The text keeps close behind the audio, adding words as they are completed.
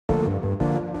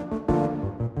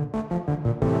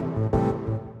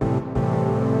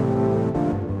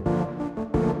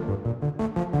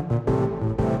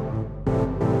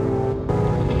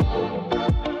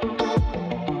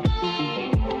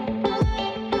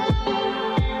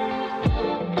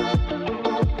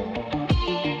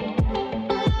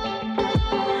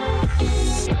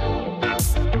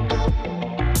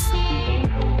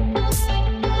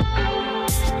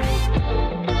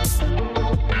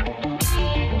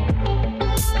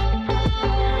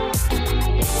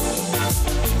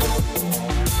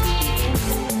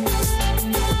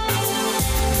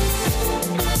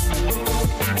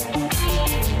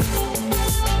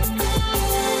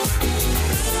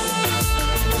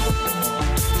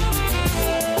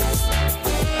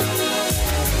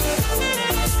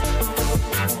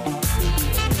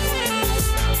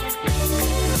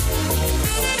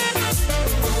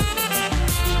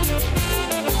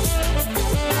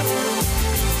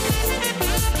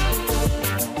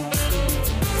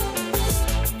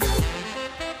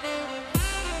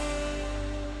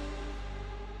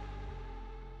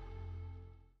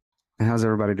How's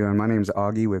everybody doing? My name's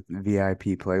Augie with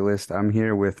VIP Playlist. I'm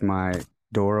here with my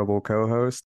adorable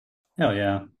co-host. Hell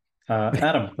yeah.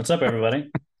 Adam, what's up, everybody?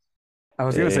 I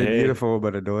was gonna Hey, say hey. beautiful,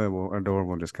 but adorable.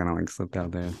 Adorable just kind of like slipped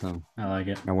out there, so I like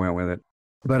it. I went with it.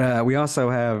 But we also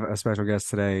have a special guest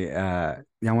today.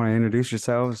 Y'all want to introduce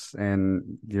yourselves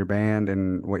and your band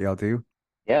and what y'all do?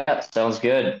 Yeah, sounds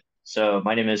good. So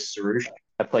my name is Sarush.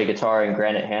 I play guitar in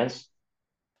Granite Hands.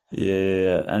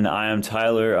 Yeah, and I am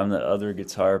Tyler. I'm the other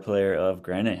guitar player of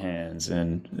Granite Hands,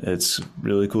 and it's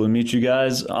really cool to meet you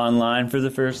guys online for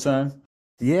the first time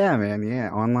Yeah, man. Yeah,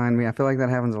 online. I feel like that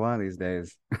happens a lot these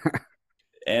days.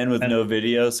 and with And no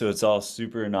video, so it's all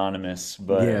super anonymous,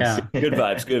 but Yes. yeah, good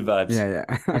vibes, good vibes. Yeah,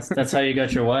 yeah. that's how you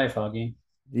got your wife, Augie,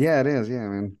 Yeah, it is. Yeah,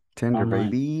 man. Tinder, online.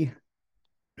 baby.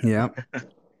 Yep.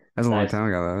 That's a long Nice. time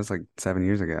ago, though. It was like 7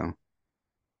 years ago.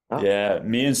 Oh, Yeah,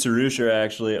 me and Sarush are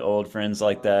actually old friends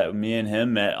like that. Me and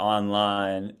him met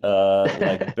online,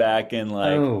 like back in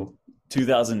like Oh,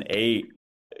 2008.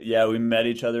 Yeah, we met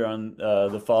each other on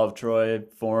the Fall of Troy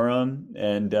forum,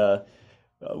 and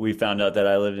we found out that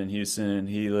I lived in Houston and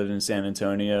he lived in San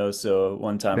Antonio. So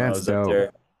one time I That's was up dope.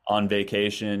 there on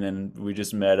vacation and we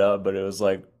just met up, but it was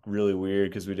like really weird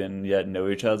because we didn't yet know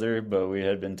each other, but we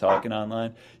had been talking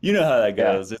online. You know how that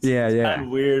yeah. goes. Yeah, It's kind yeah. of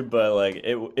weird, but like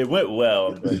it went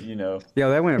well, but you know. Yo,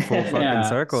 that went full fucking yeah.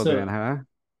 circle then, So, huh?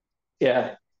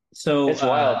 Yeah. so It's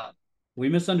wild. we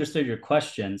misunderstood your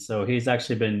question. So he's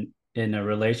actually been in a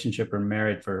relationship or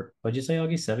married for, what'd you say,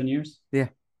 Augie? 7 years? Yeah.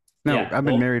 No, Yeah. I've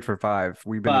been Well, married for 5.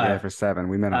 We've been together five. for 7.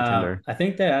 We met on Tinder. I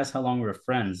think they asked how long we were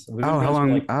friends. We've been Oh, how friends for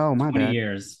long? like Oh, my 20 bad.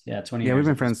 years. Yeah, 20 Yeah, we've years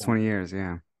been at this friends point. 20 years.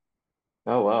 Yeah.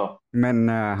 Oh, wow. We met in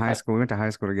high I, school. We went to high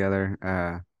school together.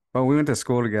 Well, we went to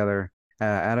school together.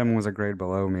 Adam was a grade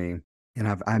below me. And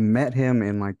I met him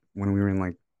in like when we were in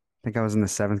like, I think I was in the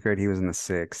 7th grade. He was in the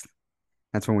 6th.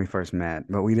 That's when we first met.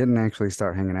 But we didn't actually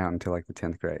start hanging out until like the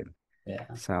 10th grade. Yeah.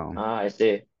 So. I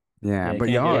see. Yeah, Yeah, you but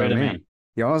can't get y'all, rid of man, me.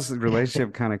 y'all's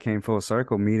relationship kind of came full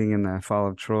circle, meeting in the Fall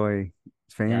of Troy Yeah,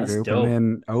 fan that's group, and dope.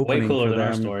 then Way opening cooler for than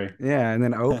our them. story. Yeah, and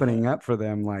then opening up for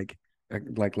them like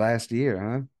last year,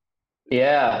 huh?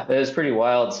 Yeah, it was pretty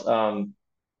wild.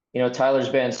 Tyler's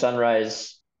band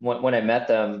Sunrise, when I met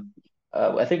them,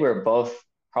 I think we were both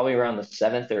probably around the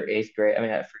seventh or eighth grade. I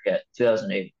mean, I forget,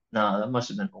 2008. No, that must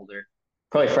have been older.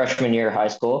 Probably freshman year of high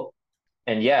school.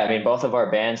 And yeah, I mean, both of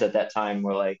our bands at that time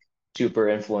were like super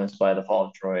influenced by the Fall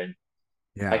of Troy. And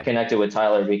I Yeah, connected with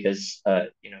Tyler because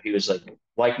he was like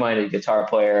like-minded guitar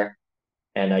player,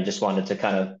 and I just wanted to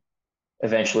kind of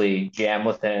eventually jam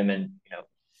with him and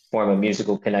form a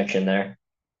musical connection there.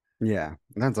 yeah,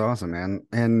 that's awesome, man.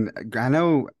 And I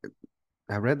know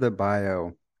I read the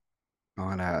bio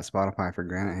on Spotify for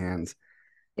Granite Hands.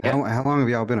 Yeah. How long have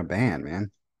y'all been a band,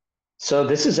 man? So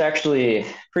this is actually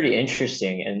pretty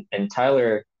interesting, and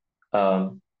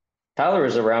um, Tyler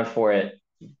was around for it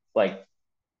like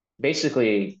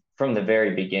basically from the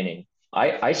very beginning.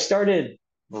 I started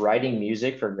writing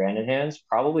music for Granite Hands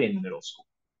probably in middle school.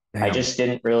 I Damn. just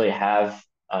didn't really have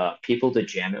people to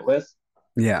jam it with,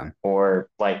 Yeah, or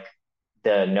like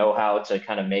the know-how to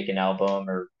kind of make an album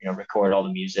or record all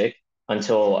the music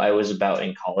until I was about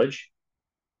in college.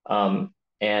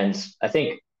 And I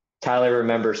think Tyler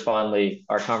remembers fondly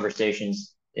our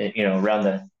conversations, around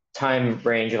the time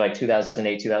range of like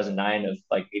 2008, 2009, of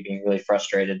like me being really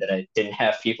frustrated that I didn't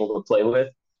have people to play with.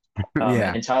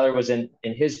 yeah, And Tyler was in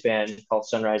his band called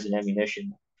Sunrise and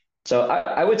Ammunition. So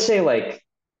I would say like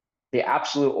the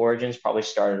absolute origins probably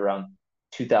started around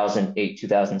 2008,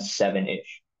 2007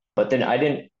 ish. But then I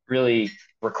didn't really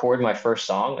record my first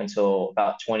song until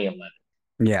about 2011.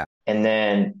 yeah. And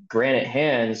then Granite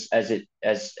Hands, as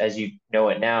you know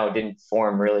it now, didn't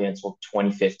form really until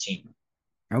 2015.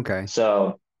 Okay.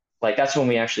 So like that's when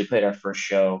we actually played our first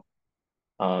show.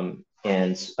 And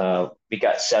we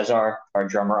got Cesar, our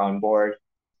drummer, on board.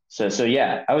 So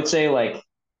yeah, I would say like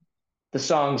the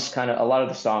songs kind of a lot of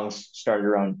the songs started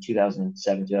around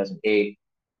 2007, 2008.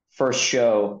 First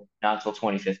show not until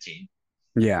 2015.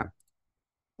 Yeah.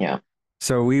 Yeah.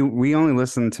 So we only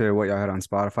listened to what y'all had on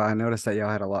Spotify. I noticed that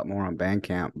y'all had a lot more on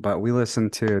Bandcamp, but we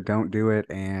listened to Don't Do It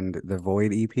and the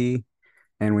Void EP,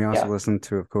 and we also Yeah. listened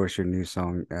to, of course, your new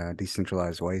song,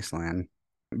 Decentralized Wasteland.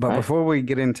 But Nice. before we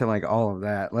get into like all of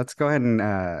that, let's go ahead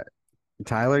and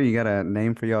Tyler, you got a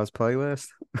name for y'all's playlist?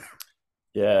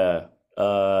 Yeah.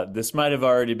 This might have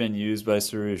already been used by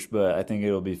Sarush, but I think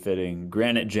it'll be fitting.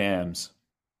 Granite Jams.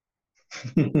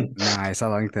 Nice, I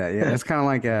like that. Yeah, it's kind of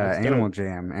like That's Animal dope.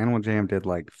 Jam. Animal Jam did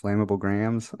like flammable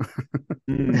grams.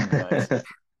 Nice.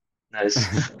 Nice.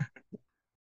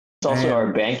 It's also our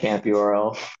And Bandcamp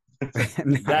URL. That's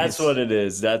nice. what it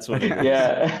is. That's what it is.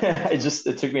 Yeah.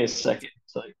 It took me a second.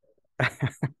 It's like,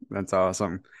 That's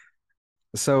awesome.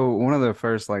 So one of the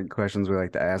first like questions we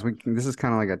like to ask, this is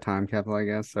kind of like a time capsule, I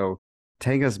guess. So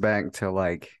take us back to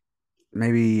like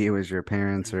maybe it was your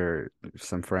parents or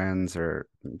some friends or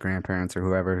grandparents or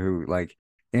whoever who like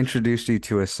introduced you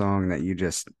to a song that you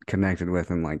just connected with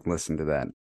and like listened to that.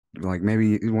 Like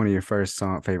maybe one of your first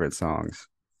favorite songs.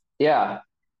 Yeah,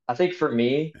 I think for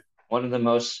me, one of the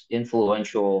most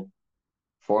influential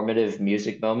formative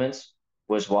music moments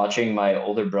was watching my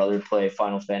older brother play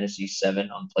Final Fantasy VII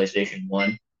on PlayStation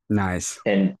 1 Nice.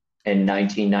 in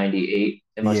 1998.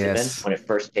 It must have been Yes, when it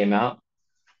first came out.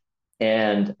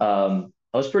 And I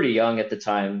was pretty young at the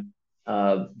time,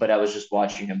 but I was just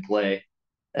watching him play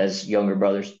as younger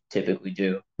brothers typically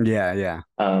do. yeah, yeah.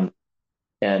 Um,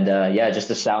 and yeah, just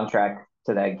the soundtrack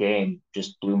to that game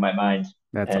just blew my mind.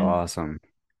 That's And awesome.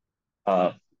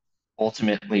 uh,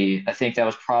 ultimately, I think that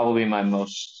was probably my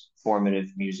most formative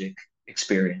music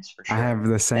experience for I sure. have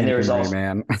the And same there was memory, also,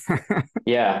 man.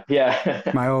 yeah, yeah.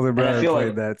 My older And I brother feel played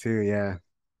like, that too. Yeah.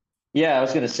 yeah, I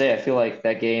was gonna say, I feel like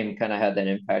that game kind of had that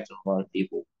impact on a lot of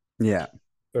people. Yeah.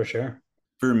 For sure.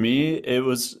 For me, it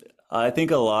was, I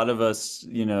think a lot of us,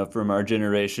 from our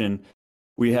generation,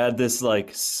 we had this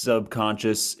like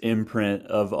subconscious imprint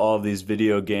of all of these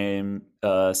video game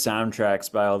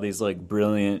soundtracks by all these like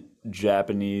brilliant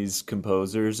Japanese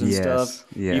composers and stuff.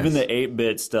 Yes. Even Yes. the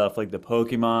 8-bit stuff like the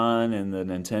Pokemon and the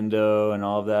Nintendo and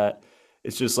all of that.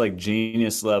 It's just like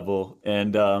genius level.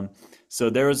 And so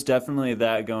there was definitely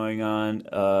that going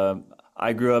on.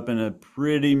 I grew up in a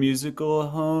pretty musical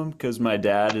home because my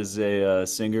dad is a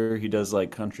singer. He does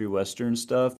like country western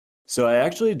stuff. So I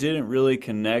actually didn't really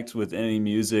connect with any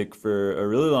music for a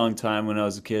really long time when I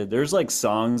was a kid. There's like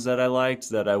songs that I liked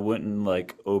that I wouldn't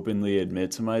like openly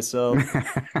admit to myself.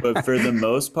 But for the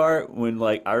most part, when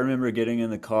like I remember getting in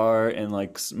the car and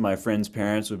like my friends'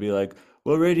 parents would be like,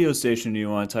 "What radio station do you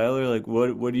want, Tyler? Like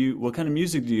what kind of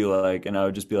music do you like?" And I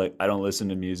would just be like, "I don't listen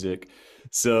to music."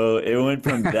 So it went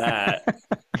from that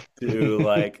to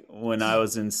like when I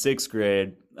was in sixth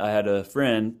grade, I had a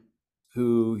friend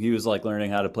who he was like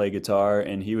learning how to play guitar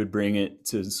and he would bring it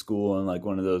to school on like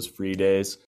one of those free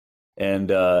days. And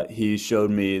he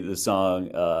showed me the song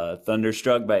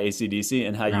Thunderstruck by AC/DC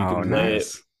and how you Oh, could play it.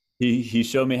 nice. He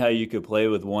showed me how you could play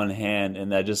with one hand,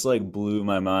 and that just like blew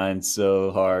my mind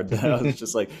so hard that I was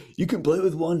just like, you can play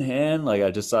with one hand. Like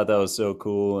I just thought that was so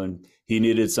cool. And he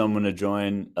needed someone to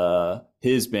join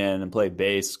his band and play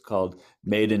bass called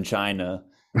Made in China.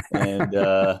 And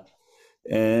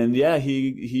and yeah,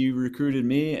 he recruited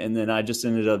me, and then I just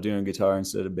ended up doing guitar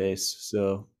instead of bass.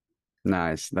 So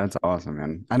Nice. That's awesome,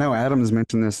 man. I know Adam's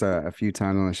mentioned this a few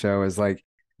times on the show is like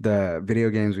the video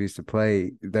games we used to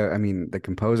play, I mean, the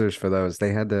composers for those,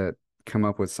 they had to come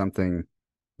up with something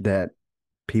that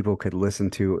people could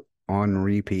listen to on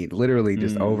repeat, literally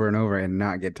just over mm, and over and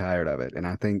not get tired of it. And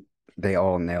I think they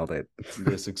all nailed it.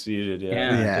 they succeeded. Yeah.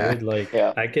 Yeah, Yeah. dude. Like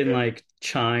Yeah. I can like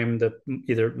chime the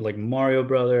either like Mario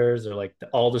Brothers or like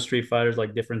all the Street Fighters,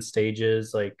 like different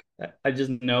stages. Like I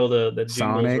just know the jingles or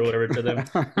Sonic. whatever to them.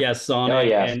 Yeah, Oh Sonic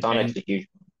yeah, Sonic's a huge.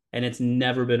 and it's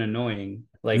never been annoying.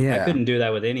 Like I Yeah. couldn't do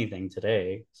that with anything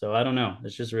today. So I don't know.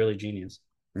 It's just really genius.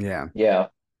 Yeah. Yeah,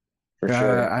 for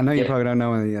sure. I know you Yep. probably don't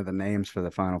know any of the names for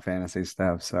the Final Fantasy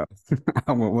stuff, so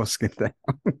we'll skip that.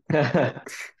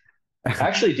 I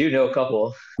actually do know a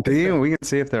couple. Do you? We can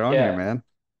see if they're on here, Yeah. man.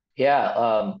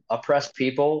 Yeah. Oppressed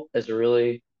People is a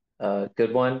really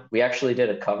good one. We actually did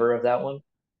a cover of that one.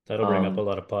 That'll bring up a Um,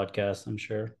 lot of podcasts, I'm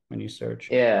sure, when you search.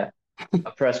 yeah.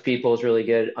 Oppressed People is really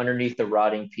good. Underneath the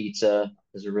Rotting Pizza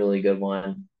is a really good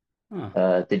one.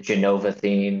 Huh. The Genova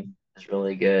theme is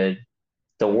really good.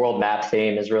 The world map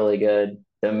theme is really good.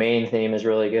 The main theme is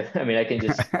really good. I mean, I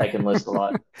can list a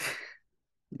lot.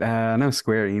 I know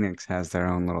Square Enix has their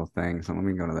own little thing, so let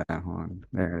me go to that one.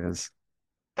 There it is.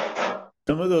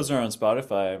 Some of those are on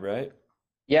Spotify, right?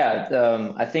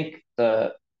 Yeah, I think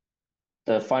the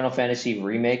Final Fantasy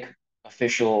remake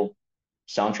official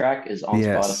soundtrack is on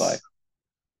Spotify. Yes,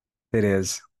 it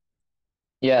is.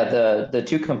 Yeah, the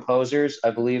two composers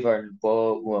I believe are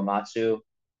Nobuo Uematsu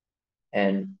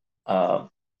and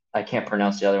I can't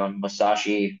pronounce the other one,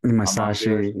 Masashi Hamauzu.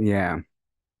 Masashi, yeah.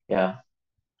 Yeah,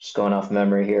 just going off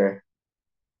memory here.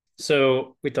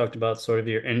 So we talked about sort of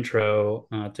your intro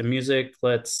to music.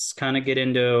 Let's kind of get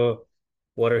into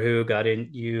what or who got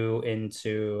you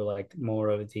into like more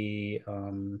of the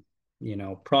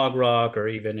prog rock, or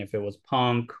even if it was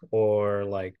punk or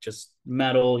like just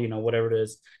metal, whatever it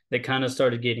is, that kind of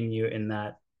started getting you in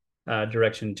that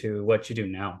direction to what you do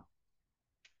now.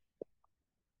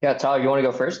 Yeah, Tyler, you want to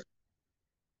go first?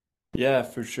 Yeah,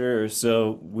 for sure.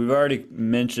 So we've already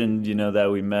mentioned, that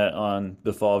we met on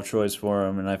the Fall of Troy's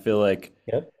forum, and I feel like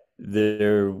Yep.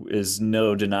 there is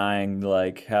no denying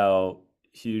like how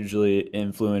hugely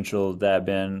influential that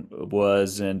band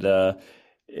was, and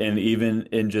even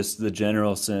in just the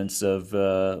general sense of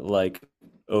like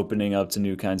opening up to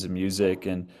new kinds of music.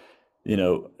 And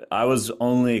I was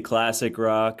only classic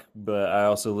rock, but I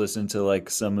also listened to like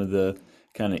some of the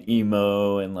kind of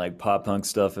emo and like pop punk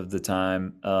stuff of the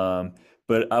time.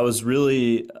 But I was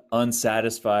really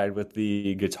unsatisfied with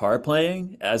the guitar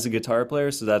playing as a guitar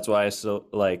player, so that's why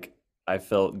I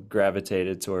felt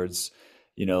gravitated towards,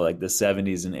 like the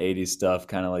 70s and 80s stuff,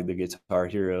 kind of like the Guitar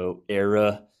Hero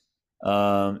era.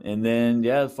 And then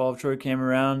yeah, the Fall of Troy came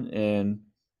around, and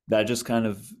that just kind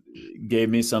of gave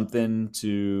me something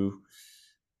to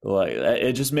like.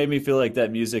 It just made me feel like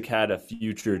that music had a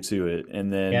future to it.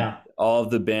 And then Yeah. all of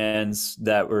the bands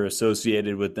that were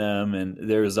associated with them, and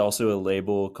there was also a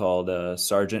label called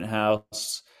Sargent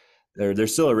House. They're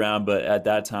still around, but at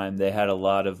that time they had a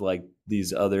lot of like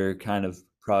these other kind of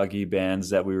proggy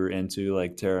bands that we were into,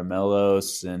 like Terra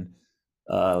Mellos, and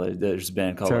there's a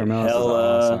band called like Terramelis is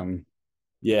Hella. awesome.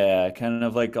 Yeah, kind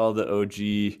of like all the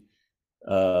OG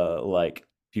like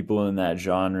people in that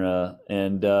genre.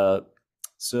 And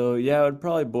so yeah, I would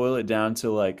probably boil it down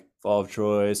to like Fall of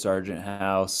Troy, Sargent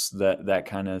House, that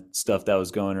kind of stuff that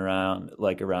was going around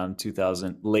like around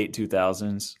 2000, late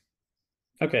 2000s.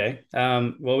 Okay.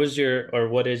 What was your or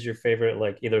what is your favorite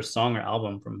like either song or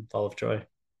album from Fall of Troy?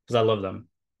 Because I love them.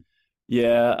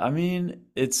 Yeah, I mean,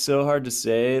 it's so hard to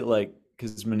say, like,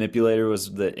 because Manipulator was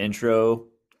the intro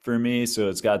for me, so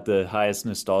it's got the highest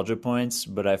nostalgia points,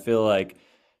 but I feel like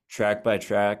track by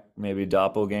track, maybe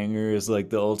Doppelganger is like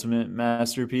the ultimate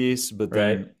masterpiece, but Right?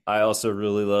 then I also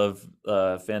really love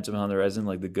Phantom on the Horizon,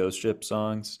 like the Ghost Ship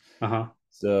songs. Uh-huh.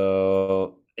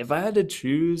 So if I had to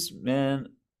choose, man,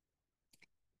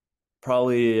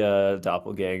 probably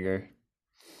Doppelganger.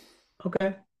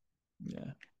 Okay.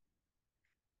 Yeah.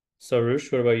 So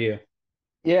Roosh, what about you?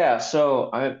 Yeah, so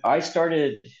I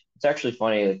started. It's actually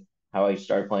funny like, how I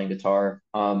started playing guitar.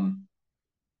 I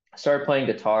started playing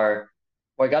guitar.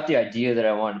 Well, I got the idea that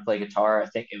I wanted to play guitar. I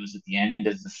think it was at the end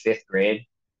of the fifth grade,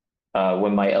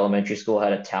 when my elementary school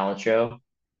had a talent show,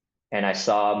 and I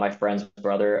saw my friend's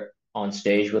brother on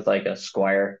stage with like a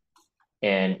Squire,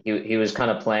 and he was kind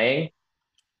of playing,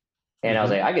 and I was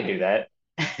like, Hmm. I could do that.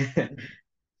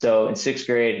 So in sixth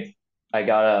grade, I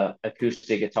got a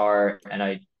acoustic guitar, and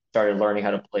I started learning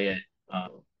how to play it.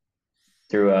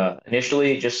 Through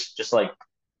initially just like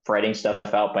writing stuff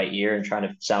out by ear and trying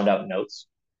to sound out notes.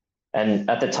 And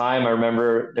at the time, I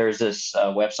remember there's this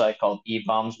website called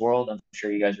eBombs World. I'm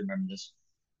sure you guys remember this,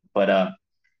 but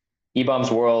eBombs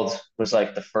World was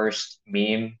like the first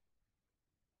meme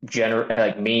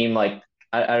like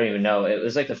I don't even know. It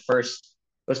was like the first.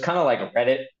 It was kind of like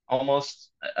Reddit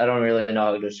almost. I don't really know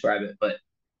how to describe it, but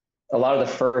a lot of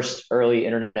the first early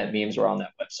internet memes were on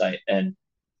that website. And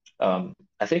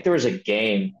I think there was a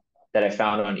game that I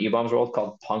found on eBombs World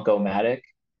called Punk-O-Matic,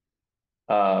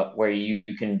 where you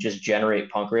can just generate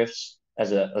punk riffs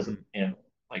as a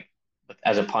like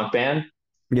as a punk band.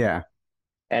 Yeah.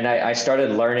 And I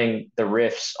started learning the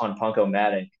riffs on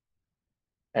Punk-O-Matic,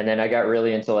 and then I got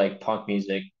really into like punk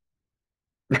music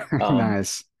um,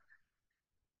 Nice.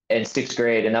 in sixth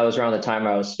grade, and that was around the time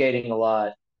I was skating a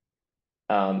lot.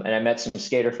 And I met some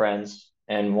skater friends,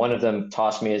 and one of them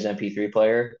tossed me his MP3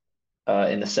 player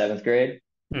in the seventh grade,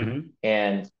 Hmm.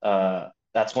 and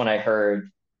that's when I heard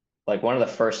like one of the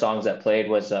first songs that played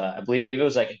was I believe it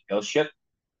was like a Ghost Ship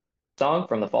song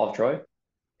from the Fall of Troy.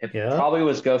 It Yeah. probably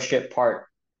was Ghost Ship Part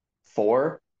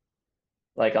 4,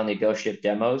 like on the Ghost Ship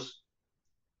demos.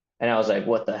 And I was like,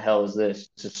 what the hell is this?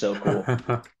 This is so cool.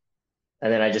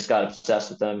 And then I just got obsessed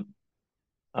with them.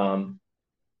 Um,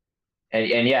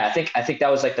 and yeah, I think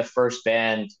that was like the first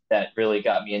band that really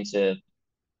got me into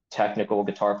technical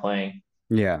guitar playing.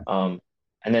 Yeah. Um,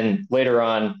 and then later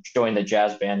on, joined the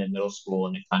jazz band in middle school,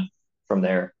 and it kind of from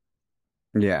there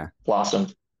Yeah.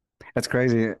 blossomed. That's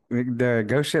crazy. The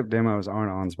Ghost Ship demos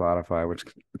aren't on Spotify, which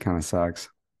kind of sucks.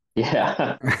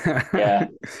 Yeah, yeah,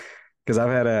 Because I've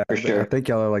had for I sure. think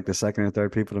y'all are like the second or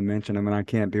third people to mention them, and I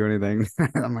can't do anything.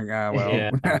 I'm like, ah, well.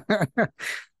 Yeah.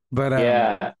 But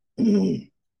Yeah.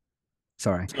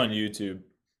 sorry. It's on YouTube.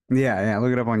 Yeah, yeah.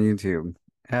 Look it up on YouTube.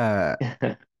 Uh,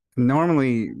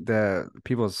 normally the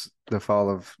Fall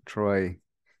of Troy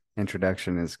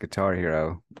introduction is Guitar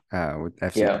Hero, with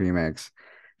FC Yeah. Premix.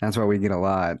 That's why we get a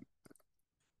lot.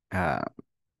 Uh,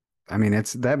 I mean,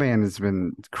 it's that band has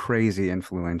been crazy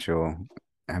influential.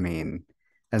 I mean,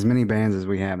 as many bands as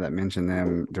we have that mention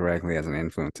them directly as an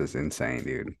influence is insane,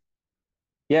 dude.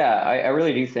 Yeah, I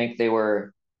really do think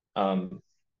um,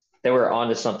 they were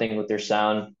onto something with their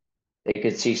sound. They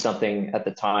could see something at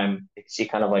the time. They could see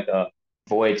kind of like a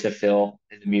void to fill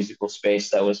in the musical space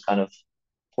that was kind of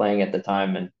playing at the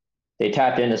time, and they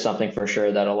tapped into something for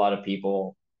sure that a lot of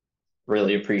people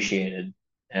really appreciated.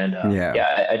 And Yeah,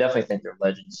 yeah, I definitely think they're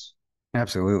legends.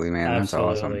 absolutely, man. That's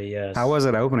awesome. Absolutely, How yes. was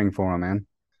it opening for him, man?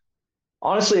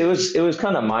 Honestly, it was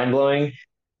kind of mind blowing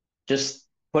just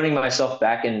putting myself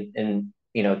back in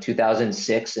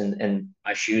 2006 and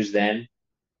my shoes then,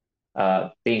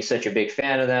 being such a big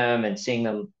fan of them and seeing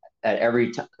them at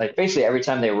every time, like basically every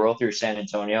time they roll through San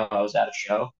Antonio, I was at a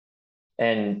show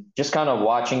and just kind of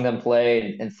watching them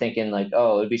play and thinking like,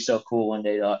 oh, it'd be so cool one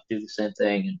day to do the same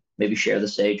thing and maybe share the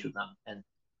stage with them. And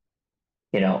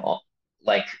you know,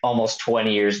 like almost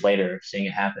 20 years later, seeing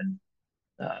it happen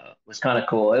was kind of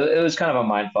cool. It was kind of a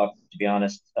mind fuck, to be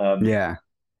honest. Yeah,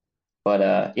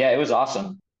 But yeah, it was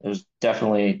awesome. It was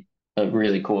definitely a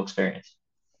really cool experience.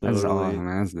 that's Totally. awesome,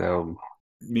 man. That's dope.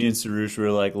 Me and Sarush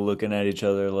were like looking at each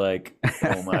other like,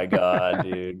 oh my God,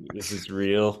 dude, this is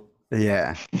real.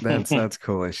 Yeah, that's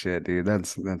cool as shit, dude.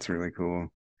 That's really cool.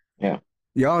 Yeah,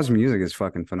 Y'all's music is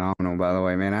fucking phenomenal, by the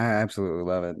way, man. I absolutely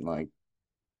love it. Like,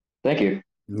 thank you.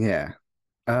 yeah.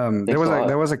 Thanks a There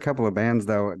lot. was a couple of bands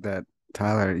though that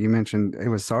Tyler, you mentioned it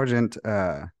was Sergeant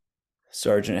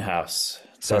House.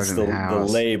 That's Sergeant the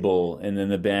House. label, and then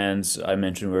the bands I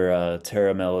mentioned were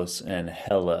Terramelos and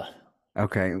Hella.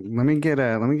 Okay, let me get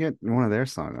one of their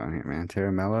songs on here, man.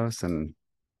 Terra Mellos, and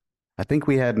I think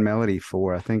we had Melody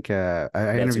 4. I think That's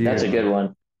a good That's a good one.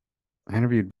 one. I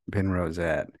interviewed Ben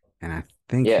Rosette, and I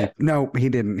think Yeah, he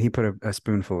didn't. He put a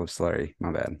spoonful of slurry.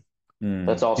 My bad. that's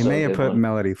Mm. He also may a have good put one.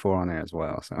 Melody 4 on there as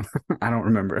well, so I don't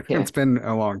remember. Yeah, It's been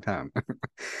a long time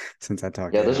since I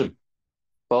talked yeah, to those are him.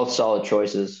 both solid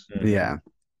choices. Hmm. Yeah.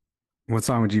 What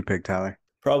song would you pick, Tyler?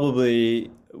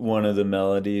 Probably one of the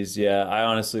melodies. Yeah, I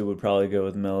honestly would probably go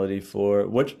with Melody 4.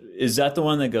 What is that the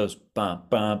one that goes bum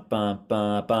bum bum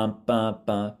bum bum bum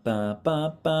bum bum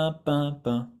bum bum bum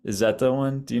bum? Is that the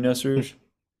one? Do you know, Surush?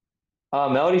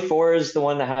 Melody 4 is the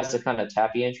one that has the kind of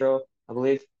tappy intro, I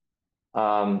believe.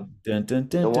 Um, Dun dun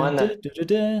dun the dun one dun that dun dun.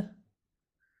 Dun.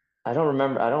 I don't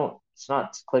remember, it's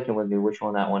not clicking with me which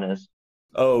one that one is.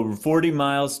 Oh, 40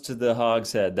 miles to the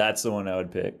Hog's Head. That's the one I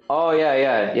would pick. Oh, yeah,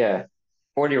 yeah, yeah.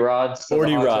 40 rods to the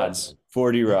 40 hog's head. rods.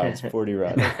 40 rods. 40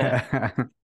 rods.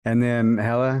 And then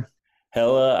Hella,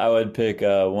 Hella, I would pick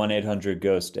 1-800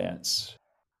 Ghost Dance.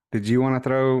 did you want to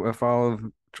throw a Fall of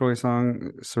Troy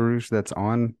song, Sarush, that's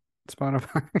on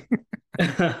Spotify?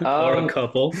 Or a Um,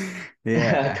 couple. a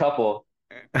Yeah. couple.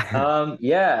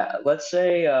 Yeah, let's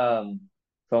say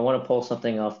if I want to pull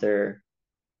something off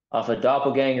a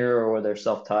doppelganger or their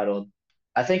self-titled,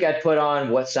 I think I'd put on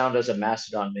What Sound Does a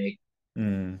Mastodon Make?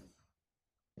 Mm.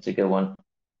 It's a good one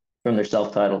from their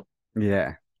self-titled.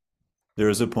 Yeah. There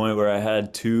was a point where I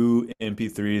had two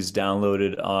MP3s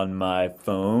downloaded on my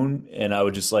phone, and I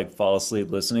would just like fall asleep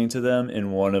listening to them.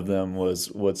 And one of them was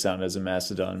 "What Sound Does a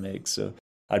Mastodon Make?" So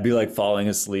I'd be like falling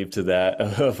asleep to that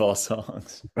of all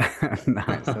songs.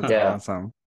 Nice. That's Yeah.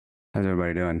 awesome. How's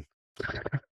everybody doing?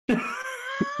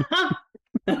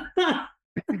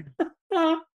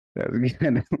 That was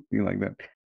good. You like that?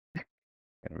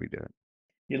 Gotta redo it.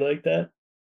 You like that?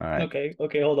 All right. Okay,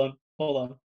 okay, hold on.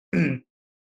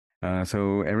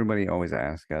 So everybody always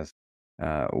asks us,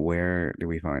 where do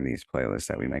we find these playlists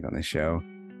that we make on this show?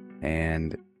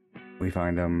 And we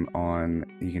find them on,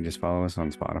 you can just follow us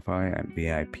on Spotify at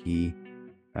VIP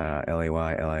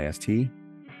LAYLIST.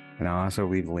 And I'll also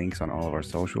leave links on all of our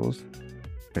socials,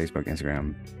 Facebook,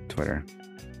 Instagram, Twitter.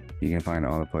 You can find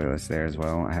all the playlists there as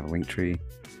well. I have a link tree,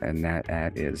 and that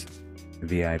ad is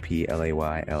VIP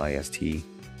LAYLIST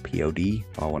POD,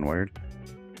 all one word.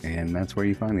 And that's where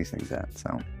you find these things at.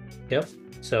 So, Yep.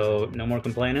 So no more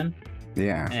complaining,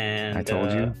 yeah, and I told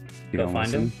you. You go don't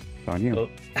find listen. them. It's on you. Go,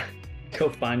 go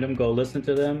find them. Go listen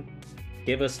to them.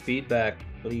 Give us feedback,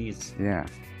 please. Yeah.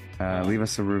 Leave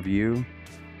us a review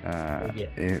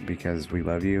Yeah. because we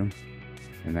love you.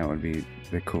 And that would be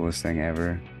the coolest thing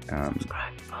ever.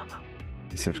 Subscribe, follow.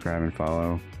 Subscribe and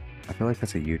follow. I feel like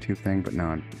that's a YouTube thing, but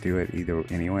no, do it either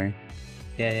anyway.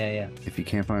 Yeah. If you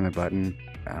can't find the button,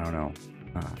 I don't know.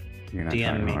 You're not DM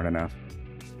trying me. hard enough.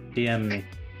 DM me.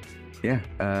 Yeah.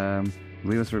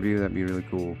 Leave us a review. That'd be really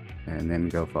cool. And then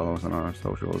go follow us on our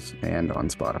socials and on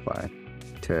Spotify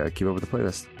to keep up with the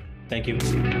playlist. Thank you.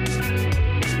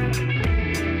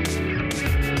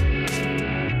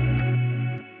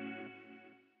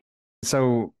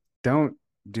 So don't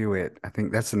do it. I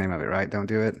think that's the name of it, right? Don't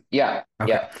do it. Yeah,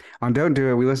 Okay. yeah. On Don't Do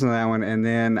It, we listened to that one, and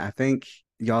then I think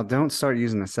y'all don't start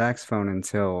using the saxophone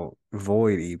until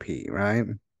Void EP, right?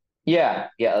 Yeah,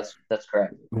 that's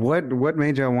correct. What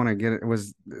made y'all want to get it?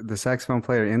 Was the saxophone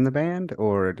player in the band,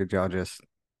 or did y'all just?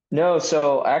 No,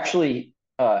 so actually,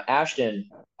 Ashton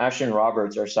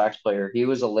Roberts, our sax player, he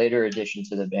was a later addition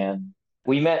to the band.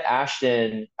 We met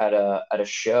Ashton at a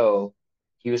show.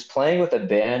 He was playing with a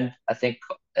band, I think,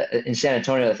 in San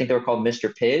Antonio. I think they were called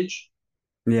Mr. Pidge,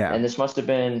 Yeah, and this must have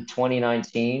been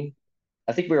 2019.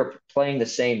 I think we were playing the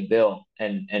same bill,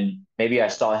 and maybe I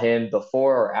saw him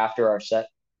before or after our set.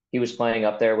 He was playing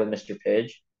up there with Mr.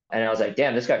 Pidge, and I was like,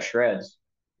 "Damn, this guy shreds.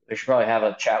 We should probably have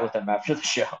a chat with him after the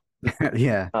show."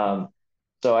 yeah, Um,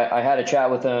 so I had a chat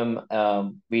with him.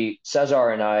 Cesar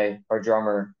and I, our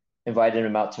drummer, invited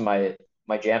him out to my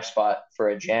jam spot for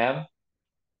a jam,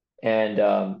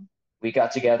 and we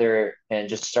got together and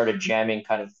just started jamming,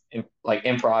 kind of like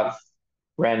improv,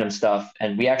 random stuff.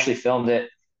 And we actually filmed it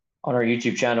on our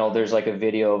YouTube channel. There's like a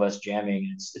video of us jamming.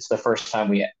 It's the first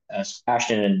time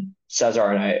Ashton and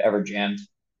Cesar and I ever jammed.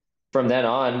 From then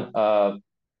on,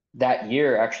 that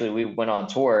year actually we went on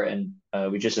tour and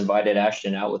we just invited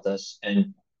Ashton out with us,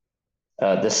 and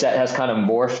the set has kind of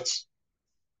morphed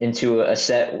into a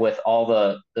set with all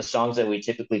the songs that we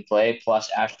typically play plus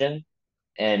Ashton.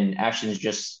 And Ashton's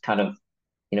just kind of,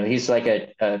 he's like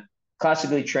a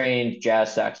classically trained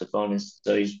jazz saxophonist,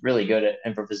 so he's really good at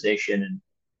improvisation and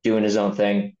doing his own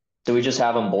thing. So we just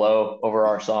have him blow over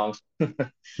our songs.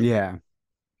 yeah.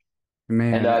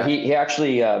 And Man, he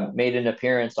actually made an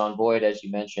appearance on Void, as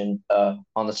you mentioned,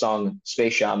 on the song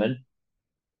Space Shaman.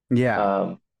 yeah,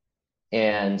 Um,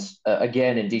 and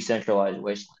again in Decentralized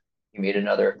Wasteland, he made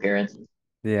another appearance.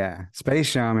 yeah. Space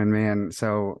Shaman, man.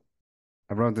 So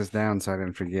I wrote this down so I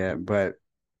didn't forget, but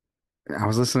I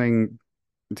was listening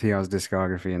to y'all's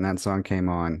discography and that song came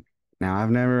on. Now,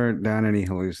 I've never done any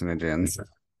hallucinogens,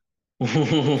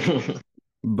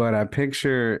 but I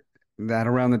picture that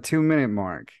around the 2 minute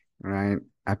mark, right?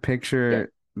 I Yeah.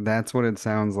 picture that's what it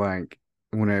sounds like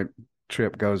when a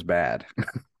trip goes bad.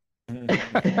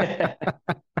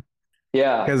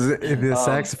 Yeah. Because the Um,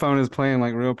 saxophone is playing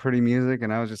like real pretty music,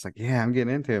 and I was just like, yeah, I'm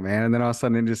getting into it, man. And then all of a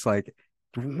sudden, it just like,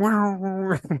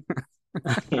 yeah,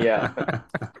 yeah.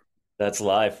 That's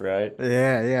life, right?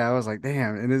 yeah. I was like,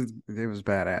 damn, it was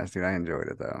badass, dude. I enjoyed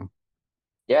it though.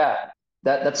 Yeah.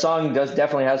 That song does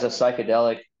definitely has a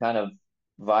psychedelic kind of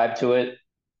vibe to it.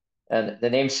 And the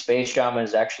name Space Shaman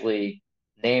is actually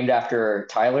named after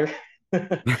Tyler.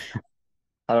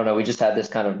 I don't know. We just had this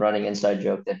kind of running inside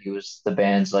joke that he was the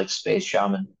band's like space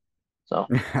shaman. So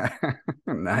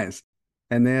Nice.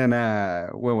 And then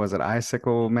what was it?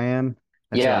 Icicle Man?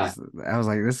 That yeah, was I was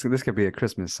like, this could be a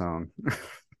Christmas song.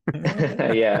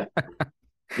 yeah,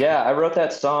 yeah. I wrote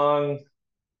that song.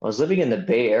 I was living in the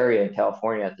Bay Area in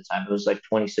California at the time. It was like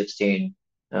 2016.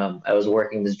 I was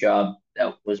working this job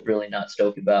that was really not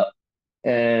stoked about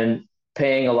and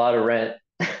paying a lot of rent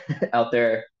out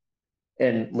there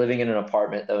and living in an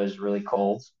apartment that was really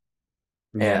cold.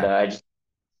 And Yeah.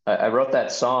 I wrote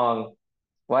that song.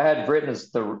 Well, I had written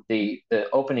the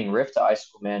opening riff to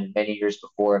Icicle Man many years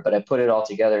before, but I put it all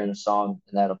together in a song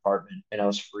in that apartment, and I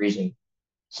was freezing,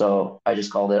 so I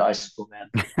just called it Icicle Man.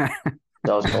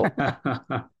 That was cool.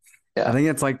 I Yeah, think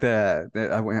it's like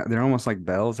they're almost like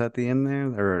bells at the end there,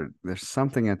 or there's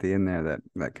something at the end there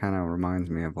that kind of reminds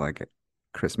me of like a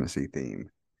Christmassy theme.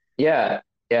 yeah,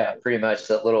 yeah. Pretty much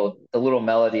the little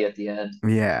melody at the end,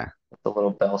 Yeah. the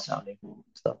little bell sounding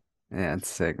stuff. Yeah, it's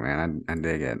sick, man. I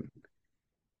dig it.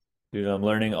 Dude, I'm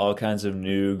learning all kinds of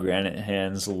new Granite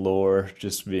Hands lore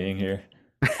just being here.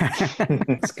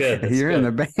 That's good. That's You're in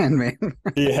the good. band, man.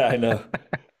 Yeah, I know.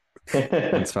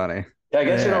 That's funny. Yeah, I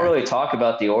guess we don't Yeah. really talk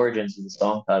about the origins of the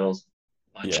song titles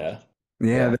much. Yeah.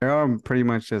 Yeah, Yeah, they are pretty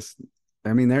much just,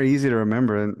 I mean, they're easy to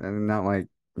remember and not like,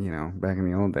 back in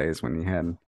the old days when you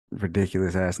had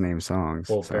ridiculous ass name songs.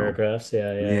 Full So, paragraphs.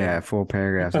 Yeah, yeah, yeah, full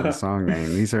paragraphs with a yeah. song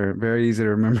name. These are very easy to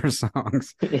remember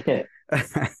songs. yeah,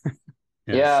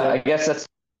 Yeah. yeah. I So guess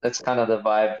that's kind of the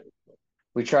vibe.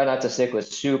 We try not to stick with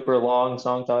super long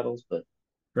song titles, but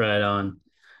right on.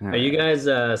 All Are you right.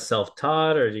 guys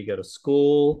self-taught or do you go to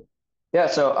school? yeah.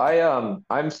 So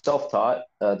I'm self-taught.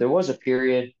 There was a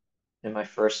period in my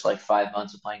first like 5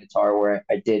 months of playing guitar where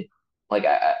I did like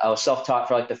I was self-taught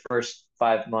for like the first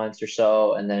 5 months or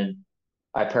so, and then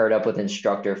I paired up with an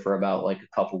instructor for about like a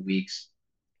couple weeks,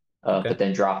 but Okay.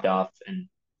 then dropped off and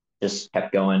just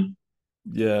kept going.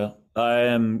 Yeah, I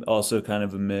am also kind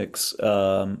of a mix.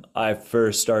 I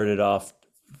first started off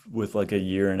with like a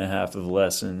year and a half of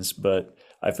lessons, but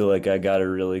I feel like I got a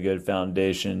really good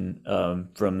foundation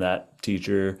from that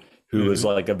teacher who was Hmm.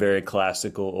 like a very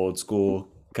classical, old school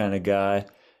kind of guy.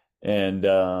 And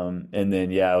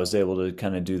then yeah, I was able to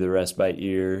kind of do the rest by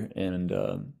ear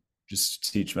and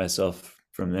just teach myself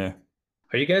from there.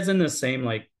 Are you guys in the same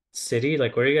like city?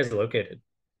 Like where are you guys located?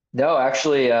 No,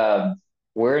 actually,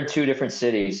 we're in two different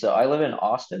cities. So I live in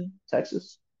Austin,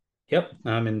 Texas. Yep,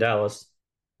 I'm in Dallas.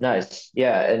 Nice.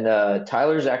 Yeah, and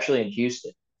Tyler's actually in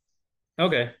Houston.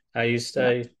 Okay. Yeah. I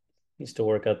used to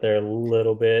work out there a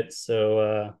little bit.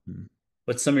 So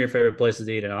what's some of your favorite places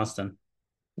to eat in Austin?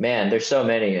 Man, there's so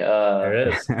many. There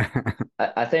is.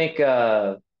 I think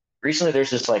recently there's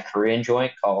this like Korean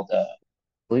joint called I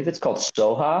believe it's called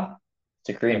Soha. It's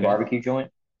a Korean Okay. barbecue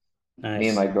joint. Me and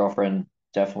Nice. my girlfriend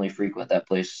definitely frequent that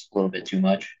place a little bit too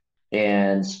much.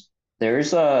 And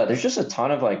there's just a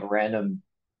ton of like random,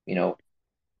 you know,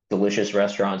 delicious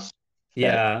restaurants that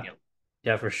Yeah.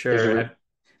 Yeah, for there's sure.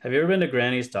 Have you ever been to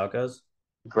Granny's Tacos?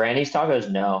 Granny's Tacos.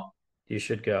 No, You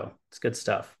should go. It's good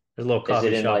stuff. There's a little is it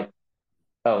coffee in like? shop.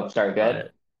 Oh, sorry, go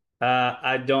ahead.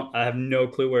 I have no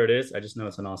clue where it is. I just know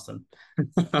it's in Austin.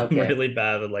 I'm Okay. really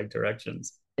bad with like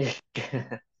directions.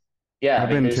 Yeah, I I've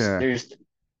mean, been to there's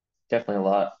definitely a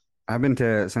lot. I've been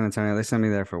to San Antonio. They send me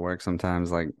there for work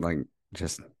sometimes, like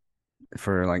just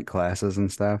for like classes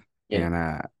and stuff. Yeah. And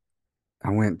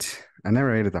I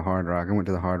never ate at the Hard Rock. I went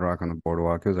to the Hard Rock on the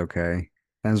boardwalk. It was okay.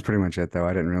 That was pretty much it though.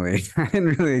 I didn't really I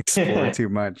didn't really explore too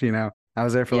much, you know. I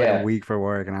was there for like a Yeah. week for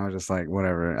work and I was just like,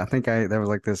 whatever. I think I there was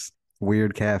like this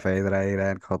weird cafe that I ate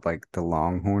at called like the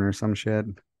Longhorn or some shit.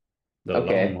 The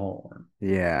Okay. Longhorn.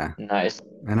 Yeah. Nice.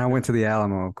 And I went to the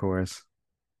Alamo, of course.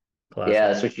 Yeah, Classic.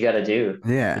 that's what you got to do.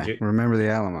 Did Yeah. you? Remember the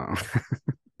Alamo.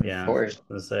 Of Yeah. course.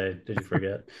 Let's say, did you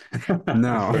forget?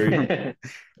 No. Or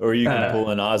or you can Uh, pull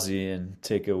an Aussie and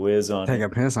take a whiz on Take it. a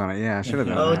piss on it. Yeah, I should have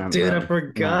done oh, that, dude, but I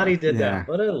forgot no. he did Yeah. that.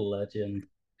 What a legend.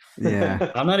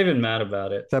 Yeah. I'm not even mad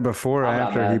about it. Is that before or I'm not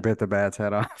after he mad. bit the bat's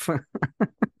head off?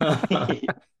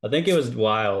 I think it was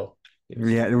while he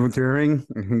was, Yeah, during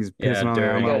he's yeah, pissing on the You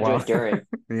Alamo got to during. do while it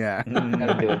during. yeah.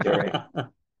 Got to do it during.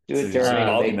 Do So it you're some during and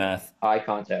Uh, make polymath. eye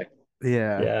contact.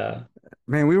 Yeah. yeah.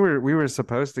 Man, we were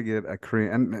supposed to get a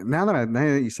Korean and now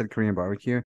that you said Korean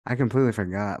barbecue, I completely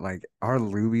forgot. Like our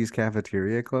Luby's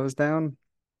cafeteria closed down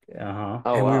Uh-huh.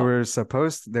 Oh and wow.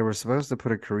 they were supposed to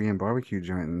put a Korean barbecue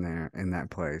joint in there in that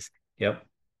place. Yep.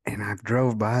 And I've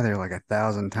drove by there like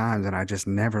 1,000 times and I just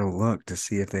never looked to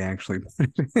see if they actually put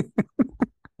it in.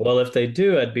 Well, if they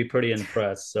do, I'd be pretty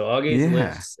impressed. So Augie Yeah.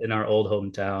 lives in our old I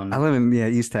hometown. live in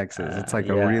East Texas. It's like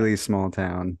a Yeah, really small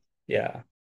town. yeah.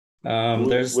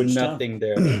 There's Which town? nothing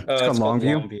there. It's called It's called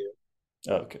Longview. Longview.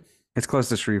 Oh, okay. It's close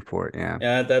to Shreveport. Yeah.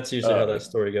 Yeah, that's usually Oh, how that okay.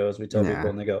 story goes. We tell people Yeah.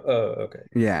 and they go, "Oh, okay."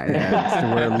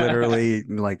 Yeah. We're literally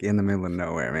like in the middle of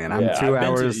nowhere, man. I'm Yeah, two I've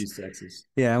been to hours. East Texas.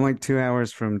 Yeah, I'm like 2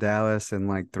 hours from Dallas and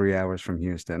like 3 hours from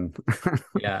Houston.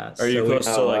 Yeah. Are you So we close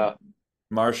to Oh like wow.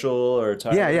 Marshall or Yeah,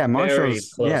 Tyler? yeah. very Marshall's,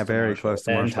 yeah, close to very Marshall close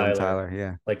to and Marshall and Tyler, Tyler.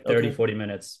 Yeah. like 30, Okay. 40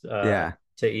 minutes Yeah.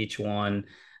 to each one.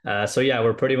 So yeah,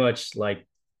 we're pretty much like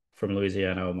from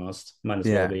Louisiana almost. Might as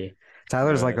well Yeah. be. All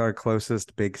Tyler's like right. our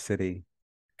closest big city.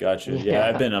 Gotcha. Yeah,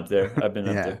 I've Yeah. been up there. I've been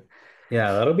up Yeah. there.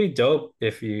 Yeah, that'll be dope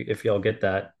if y'all get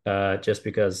that. Just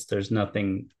because there's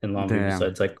nothing in Longview Damn.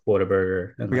 besides like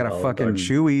Whataburger and We like got a Olive fucking Garden.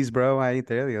 Chewy's, bro. I ate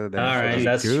there the other All day. right, Fucking Dude,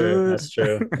 that's true. That's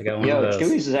good. true. I got one of yo, those.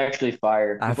 Chewy's is actually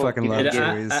fire. I fucking Dude, love Give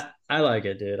Chewy's. I like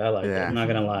it, dude. I like it. I'm Yeah. not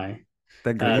gonna lie.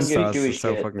 That Uh, green don't give sp sauce Chewy is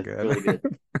so shit. fucking That's good. really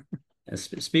good.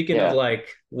 Speaking of Yeah. like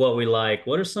what we like,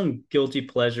 what are some guilty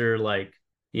pleasure like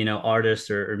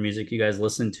artists or music you guys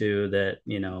listen to that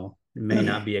may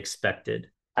not be expected?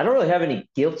 I don't really have any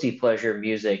guilty pleasure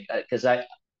music because I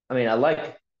mean, I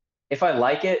like if I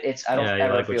like it, it's I don't Yeah, you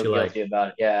ever like what feel you like. guilty about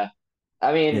it. Yeah.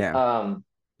 I mean, Yeah. a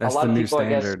That's lot the of new people, I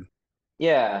guess, standard.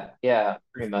 yeah,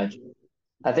 pretty much.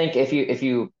 I think if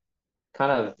you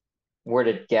kind of were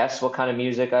to guess what kind of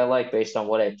music I like based on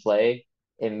what I play,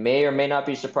 it may or may not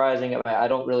be surprising. I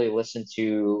don't really listen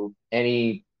to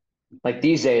any like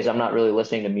these days. I'm not really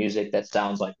listening to music that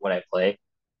sounds like what I play.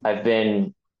 I've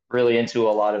been really into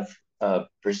a lot of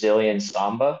Brazilian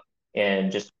samba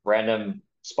and just random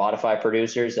Spotify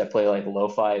producers that play like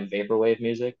lo-fi vaporwave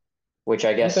music, which I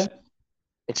Okay, guess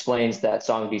explains that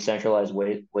song "Decentralized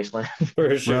Wasteland." for Bro,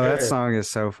 that sure. song is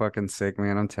so fucking sick,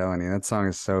 man. I'm telling you, that song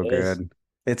is so It is. good.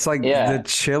 It's like the Yeah.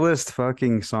 chillest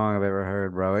fucking song I've ever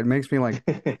heard, bro. It makes me like,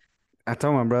 I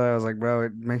told my brother, I was like, bro,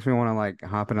 it makes me want to like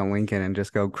hop in a Lincoln and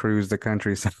just go cruise the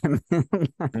countryside. Very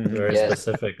Hmm. Yes,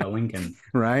 specific. A Lincoln.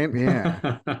 Right?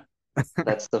 Yeah.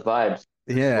 that's the vibes. That's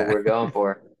what Yeah. we're going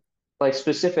for. Like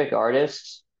specific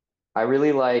artists, I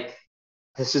really like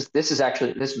this is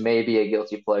actually this may be a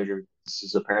guilty pleasure. This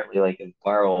is apparently like a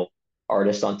viral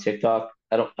artist on TikTok.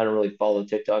 I don't really follow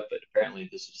TikTok, but apparently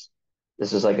this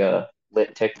is like a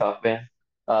lit TikTok ban.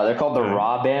 They're called the All right.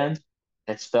 Raw Band.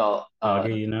 It's spelled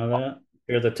Augie, you know that?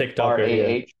 You're the R A TikToker here.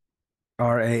 H.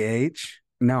 RAH?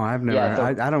 No, I've Yeah,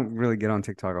 never. I don't really get on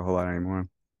TikTok a whole lot anymore.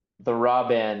 the Raw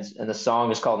Bands, and the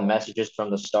song is called "Messages from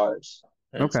the Stars."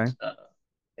 And Okay.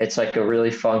 it's like a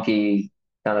really funky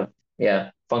kind of,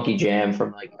 yeah, funky jam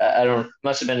from like, I don't,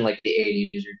 must have been like the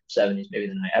 80s or 70s, maybe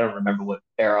the 90s. I don't remember what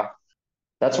era.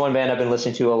 That's one band I've been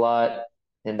listening to a lot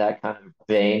in that kind of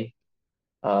vein.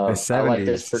 The I like 70s,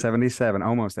 this. 77,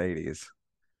 almost 80s.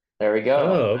 There we go.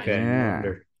 Oh, Nice. okay. No Yeah.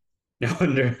 wonder. No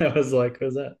wonder. I was like,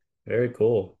 who's that? Very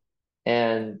cool.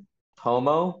 And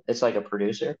Homo, it's like a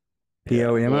producer. Yeah.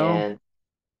 POMO? And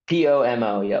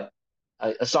Pomo, yep.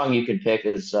 A song you can pick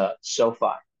is So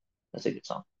Fine. That's a good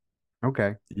song.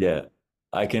 Okay. Yeah,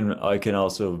 I can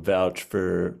also vouch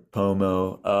for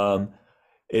Pomo.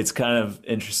 It's kind of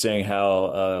interesting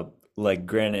how like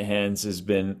Granite Hands has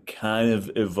been kind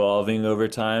of evolving over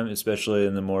time, especially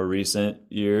in the more recent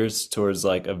years, towards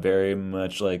like a very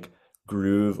much like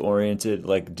groove oriented,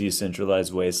 like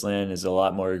Decentralized Wasteland is a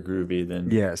lot more groovy than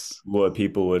Yes. what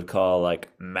people would call like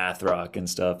math rock and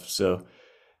stuff. So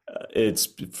it's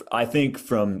I think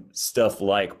from stuff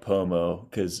like Pomo,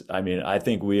 because I mean I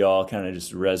think we all kind of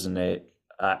just resonate.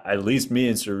 At least me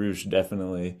and Sarush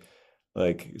definitely,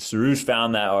 like Sarush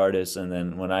found that artist, and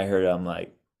then when I heard it, I'm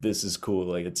like, this is cool.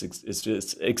 Like it's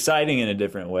just exciting in a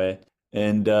different way.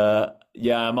 And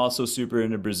yeah, I'm also super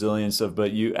into Brazilian stuff.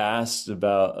 But you asked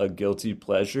about a guilty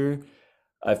pleasure.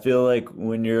 I feel like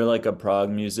when you're like a prog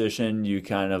musician, you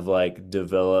kind of like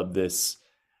develop this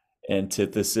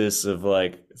antithesis of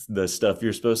like the stuff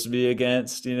you're supposed to be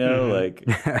against, Hmm. like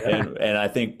Yeah. and I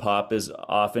think pop is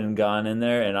often gone in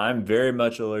there, and I'm very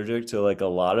much allergic to like a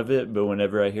lot of it, but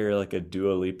whenever I hear like a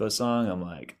Dua Lipa song, I'm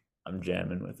like I'm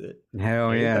jamming with it. Hell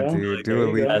There you yeah, go. dude. There Dua you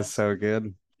go. Lipa's That's so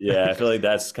good. yeah, I feel like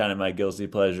that's kind of my guilty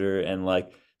pleasure, and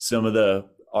like some of the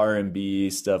R&B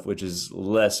stuff, which is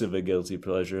less of a guilty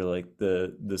pleasure, like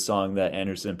the song that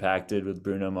Anderson .Paak did with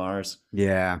Bruno Mars,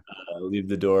 Yeah. Leave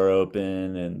the Door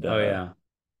Open, and Oh yeah.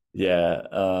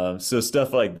 yeah, so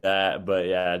stuff like that. But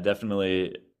yeah,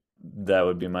 definitely that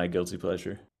would be my guilty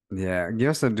pleasure. Yeah. Give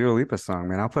us a Dua Lipa song,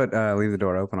 man. I'll put Leave the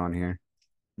Door Open on here.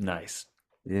 Nice.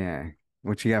 Yeah.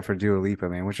 What you got for Dua Lipa,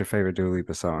 man? What's your favorite Dua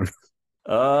Lipa song?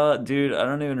 Dude, I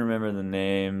don't even remember the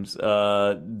names.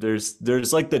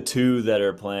 There's like the two that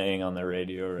are playing on the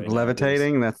radio right now. There's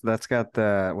Levitating. That's got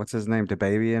the what's his name, the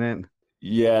baby in it.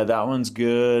 yeah, that one's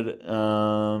good.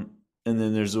 And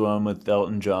then there's the one with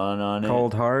Elton John on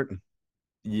Cold it. Heart.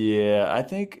 Yeah, I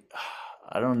think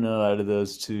I don't know out of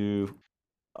those two.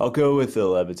 I'll go with the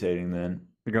levitating then.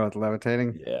 You go with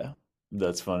Levitating. Yeah,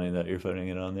 that's funny that you're putting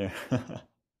it on there.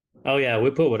 Oh yeah. We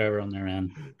put whatever on there,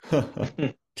 man.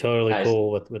 Totally Nice.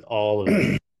 cool with all of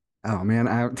it. Oh man,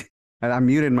 I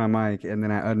muted my mic and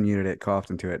then I unmuted it, coughed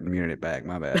into it, and muted it back.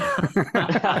 My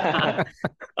bad.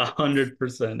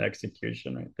 100%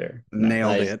 execution right there.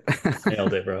 Nailed Nice. Nice. it.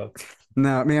 Nailed it, bro.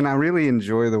 No, man, I really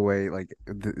enjoy the way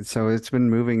so it's been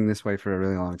moving this way for a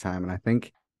really long time, and I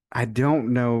think I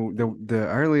don't know the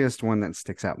earliest one that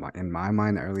sticks out in my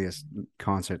mind, the earliest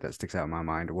concert that sticks out in my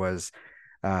mind was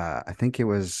I think it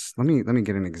was let me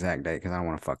get an exact date because I don't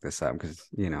want to fuck this up because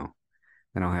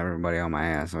I don't have everybody on my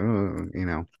ass,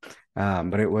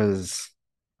 but it was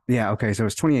yeah, okay, so it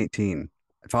was 2018.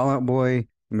 Fall Out Boy,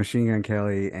 Machine Gun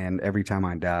Kelly, and Every Time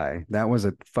I Die. That was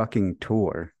a fucking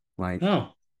tour. Like Oh,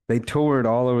 they toured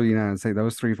all over the United States,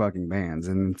 those three fucking bands.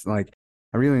 And it's like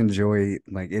I really enjoy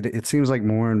like it seems like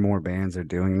more and more bands are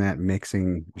doing that,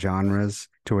 mixing genres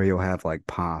to where you'll have like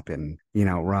pop and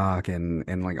rock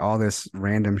and like all this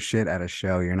random shit at a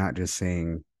show. You're not just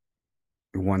seeing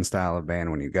one style of band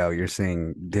when you go, you're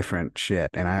seeing different shit.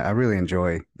 And I really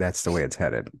enjoy that's the way it's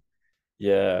headed.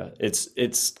 Yeah,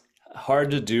 it's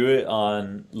hard to do it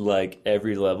on like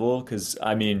every level because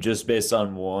I mean, just based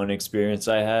on one experience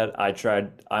I had, I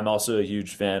tried. I'm also a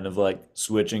huge fan of like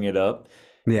switching it up,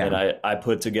 and Yeah. I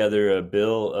put together a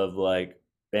bill of like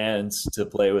bands to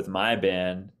play with my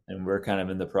band, and we're kind of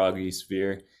in the proggy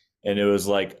sphere, and it was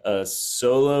like a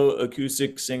solo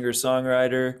acoustic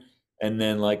singer-songwriter, and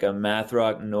then like a math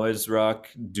rock noise rock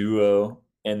duo,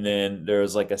 and then there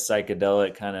was like a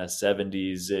psychedelic kind of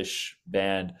 70s-ish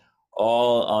band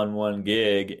all on one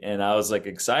gig, and I was like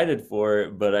excited for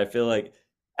it, but I feel like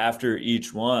after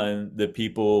each one the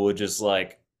people would just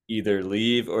like either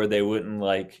leave or they wouldn't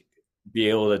like be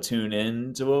able to tune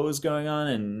in to what was going on,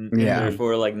 and Yeah. mm,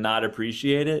 therefore like not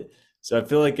appreciate it. So I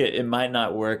feel like it might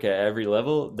not work at every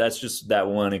level. That's just that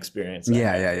one experience I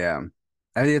Yeah, had. yeah,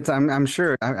 yeah. I'm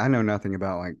sure I know nothing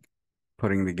about like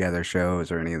putting together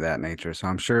shows or any of that nature. So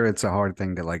I'm sure it's a hard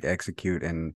thing to like execute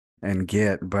and and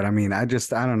get. But I mean, I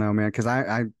don't know, man, because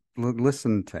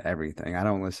listen to everything. I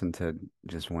don't listen to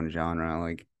just one genre.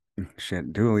 Like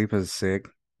shit, Dua Lipa's sick,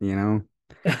 you know.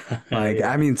 Like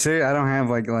I Yeah. mean, too, I don't have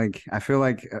like I feel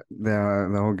like the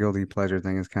whole guilty pleasure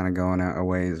thing is kind of going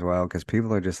away as well because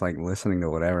people are just like listening to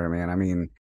whatever, man. I mean,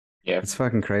 Yeah. it's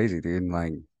fucking crazy, dude.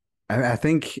 Like I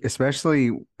think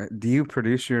especially, do you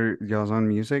produce y'all's own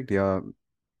music? Do y'all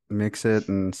mix it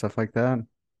and stuff like that?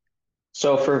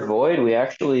 So for Void,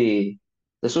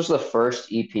 this was the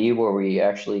first EP where we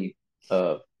actually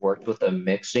worked with a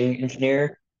mixing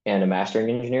engineer and a mastering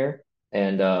engineer,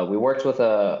 and we worked with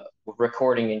a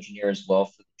recording engineer as well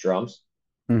for the drums.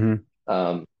 Hmm.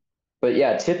 Um, but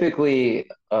yeah, typically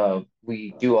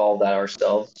we do all that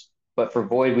ourselves. But for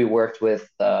Void, we worked with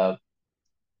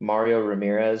Mario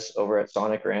Ramirez over at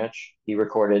Sonic Ranch. He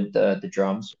recorded the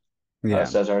drums, Yeah.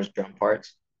 Cesar's drum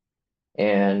parts,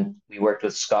 and we worked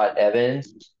with Scott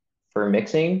Evans for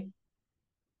mixing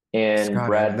and Scott Evans.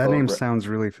 Brad That name Over. sounds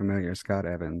really familiar. Scott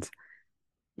Evans.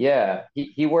 Yeah,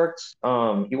 he worked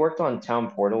on Town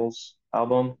Portal's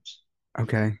album,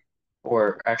 Okay.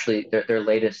 or actually their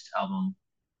latest album.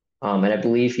 And I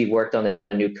believe he worked on the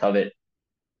new Covet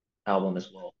album as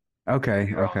well. Could Okay.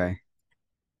 be wrong. Okay.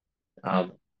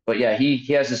 Um, but yeah, he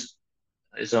has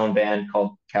his own band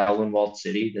called Calvin Walled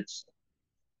City that's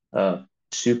uh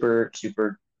super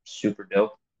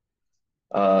dope.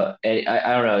 And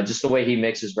I don't know, just the way he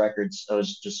mixes records. I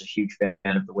was just a huge fan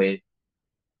of the way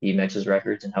he mixes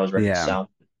records and how his records Yeah. sound.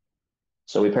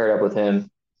 So we paired up with him.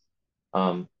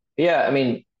 Yeah, I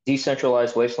mean,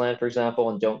 Decentralized Wasteland, for example,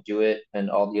 and Don't Do It,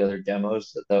 and all the other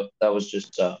demos. That was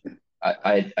just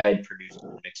I had produced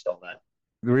and mixed all that.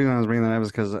 The reason I was bringing that up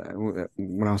is because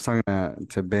when I was talking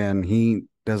to Ben, he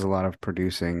does a lot of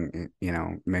producing,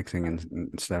 mixing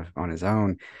and stuff on his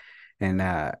own. And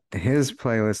his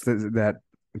playlist, that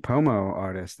Pomo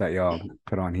artist that y'all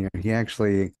put on here,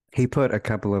 he put a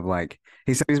couple of like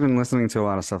he said he's been listening to a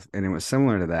lot of stuff, and it was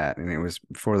similar to that, and it was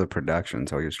for the production.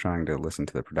 So he was trying to listen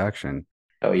to the production,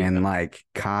 Oh and yeah. like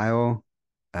Kyle,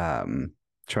 um,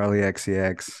 Charlie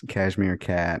XCX, Cashmere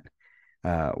Cat,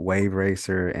 Wave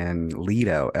Racer, and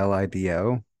Lido.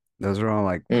 Those are all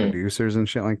like Mm, producers and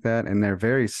shit like that, and they're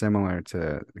very similar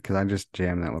to because I just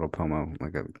jammed that little Pomo,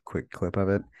 like a quick clip of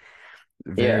it.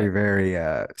 Very, yeah.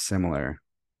 very similar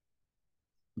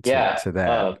Yeah. to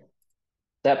that.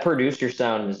 That producer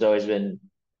sound has always been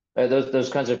those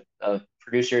kinds of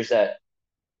producers that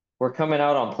were coming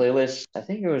out on playlists. I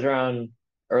think it was around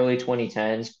early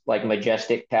 2010s, like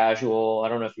Majestic Casual. I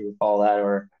don't know if you recall that,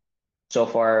 or So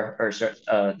Far, or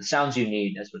The Sounds You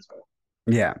Need, that's what it's called.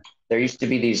 Yeah. There used to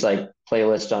be these like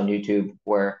playlists on YouTube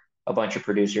where a bunch of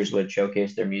producers would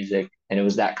showcase their music, and it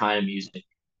was that kind of music.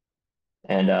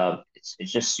 And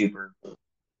it's just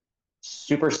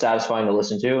super satisfying to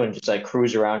listen to, and just like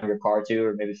cruise around in your car too,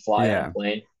 or maybe fly on a Yeah.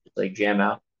 plane, just like jam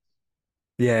out.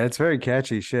 Yeah, it's very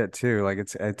catchy shit too. Like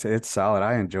it's solid.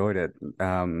 I enjoyed it.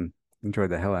 Enjoyed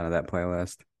the hell out of that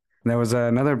playlist. And there was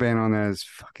another band on there that's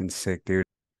fucking sick, dude.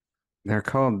 They're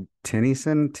called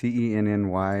Tennyson, Oh yeah,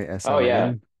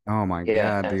 Tennysson. Oh my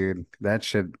yeah, God, dude. That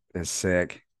shit is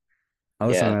sick. I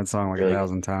listened to yeah, that song like a really good.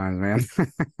 thousand times, man.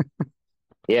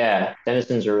 Yeah,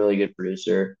 Denison's a really good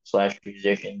producer slash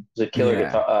musician. He's a killer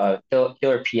Yeah. guitar,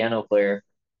 killer piano player.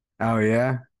 Oh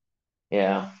yeah.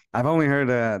 Yeah, I've only heard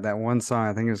that one song.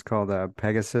 I think it was called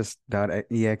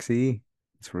Pegasus.exe.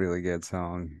 It's a really good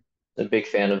song. a big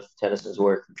fan of Denison's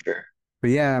work for sure. But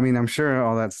yeah, I mean, I'm sure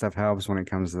all that stuff helps when it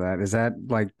comes to that. Is that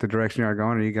like the direction you're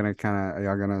going? Are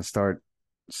y'all gonna start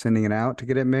sending it out to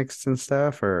get it mixed and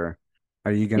stuff, or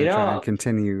are you You gonna try and know,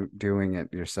 continue doing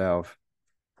it yourself?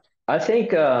 I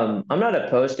think I'm not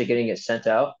opposed to getting it sent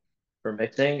out for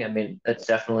mixing. I mean, that's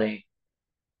definitely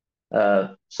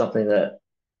something that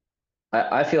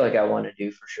I feel like I want to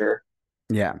do for sure.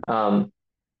 Yeah. Um,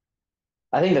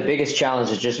 I think the biggest challenge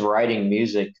is just writing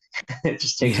music. It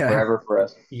just takes Yeah. forever for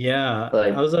us. Yeah, I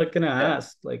Like, was gonna yeah,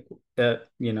 ask, like,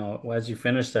 as you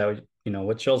finish that,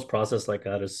 what y'all's process like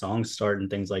how does songs start and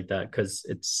things like that? Because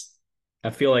I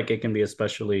feel like it can be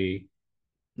especially,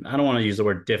 I don't want to use the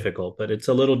word difficult, but it's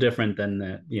a little different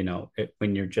than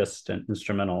when you're just an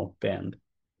instrumental band.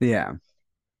 Yeah.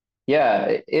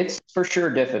 yeah, it's for sure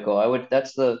difficult.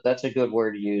 That's a good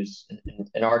word to use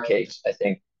in our case. I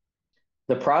think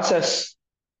the process,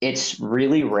 it's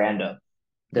really random.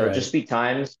 There'll Right. just be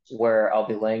times where I'll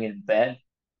be laying in bed.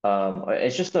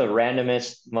 It's just the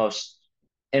randomest, most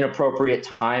inappropriate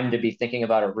time to be thinking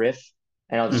about a riff,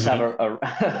 and I'll just have Hmm.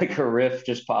 a like a riff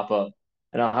just pop up,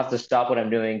 and I'll have to stop what I'm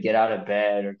doing, get out of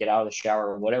bed or get out of the shower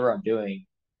or whatever I'm doing,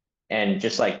 and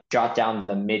just like jot down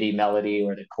the MIDI melody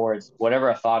or the chords, whatever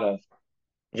I thought of,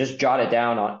 just jot it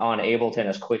down on Ableton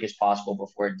as quick as possible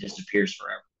before it disappears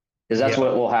forever. Because that's Yeah,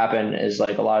 what will happen is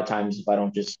like a lot of times if I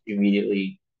don't just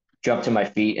immediately jump to my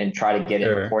feet and try to get it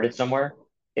sure. recorded somewhere,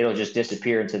 it'll just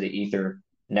disappear into the ether,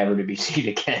 never to be seen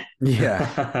again.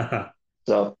 Yeah.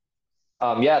 So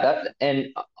yeah, that and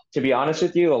to be honest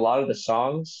with you, a lot of the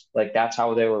songs, like that's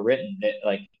how they were written.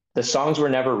 Like the songs were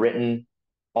never written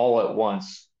all at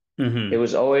once. It Hmm.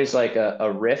 was always like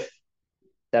a riff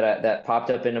that popped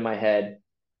up into my head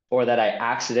or that I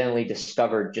accidentally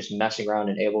discovered just messing around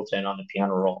in Ableton on the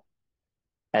piano roll.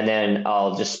 And then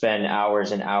I'll just spend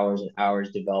hours and hours and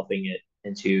hours developing it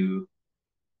into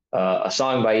a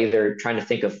song by either trying to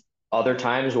think of other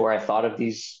times where I thought of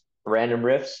these random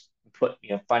riffs,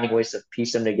 finding ways to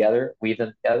piece them together, weave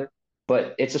them together.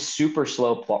 But it's a super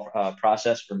slow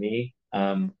process for me.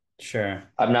 Sure.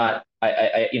 I'm not,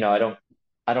 I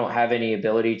don't have any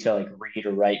ability to like read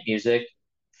or write music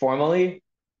formally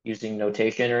using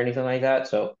notation or anything like that.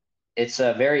 So it's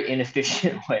a very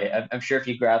inefficient way. I'm sure if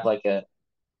you grab like a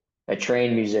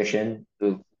trained musician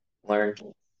who learned,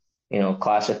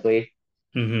 classically,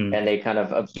 Hmm. and they kind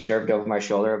of observed over my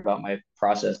shoulder about my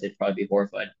process, they'd probably be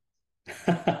horrified.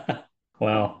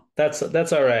 Well, that's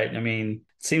all right. I mean,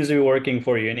 it seems to be working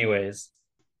for you anyways.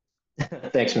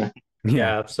 Thanks, man. Yeah.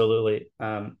 Yeah, absolutely.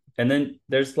 And then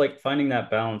there's like finding that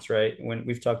balance, right? When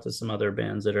we've talked to some other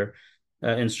bands that are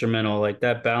instrumental, like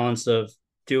that balance of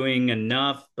doing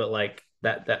enough, but like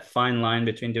that fine line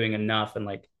between doing enough and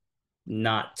like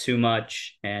not too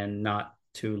much and not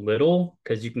too little,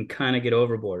 because you can kind of get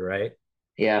overboard, right?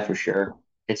 Yeah, for sure.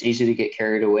 It's easy to get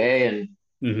carried away, and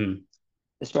Hmm.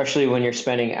 especially when you're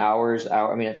spending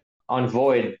I mean, on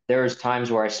Void, there was times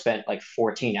where I spent like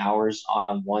 14 hours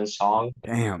on one song,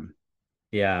 Damn.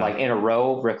 Yeah, like in a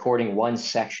row, recording one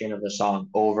section of the song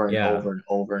over and yeah, over and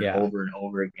over and yeah. over and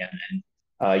over again.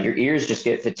 And your ears just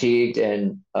get fatigued,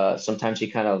 and sometimes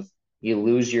you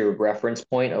lose your reference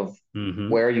point of Hmm.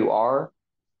 where you are.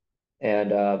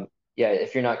 And yeah,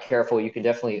 if you're not careful, you can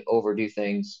definitely overdo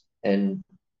things and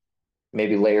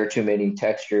maybe layer too many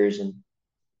textures and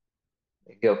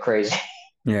go crazy.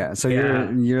 Yeah. So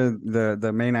Yeah. you're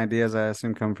the main ideas I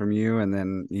assume come from you, and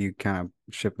then you kind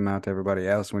of ship them out to everybody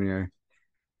else when you're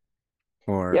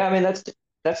or Yeah, I mean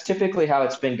that's typically how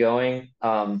it's been going.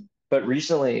 But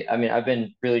recently, I mean, I've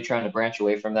been really trying to branch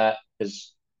away from that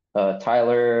because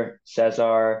Tyler,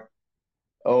 Cesar,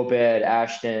 Obed,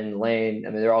 Ashton, Lane, I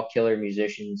mean, they're all killer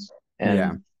musicians,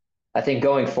 yeah. and I think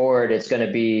going forward, it's going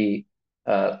to be.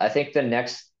 I think the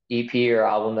next EP or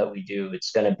album that we do,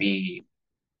 it's going to be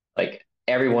like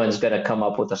everyone's going to come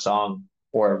up with a song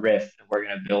or a riff, and we're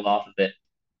going to build off of it.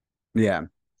 Yeah.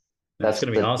 That's That's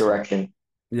gonna be the awesome. direction.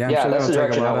 Yeah, I'm Yeah, sure that's that'll the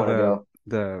take a direction I lot of want to go.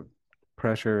 the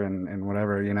pressure and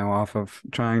whatever, off of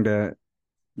trying to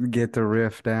get the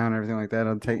riff down, everything like that.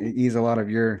 It'll take ease a lot of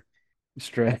your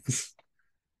stress.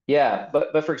 Yeah,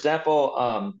 but for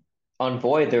example, on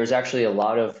Void, there was actually a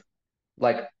lot of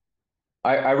like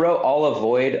I wrote all of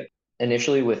Void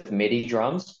initially with MIDI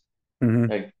drums, Hmm.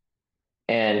 like,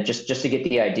 and just to get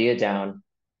the idea down.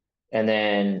 And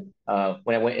then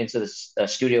when I went into the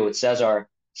studio with Cesar,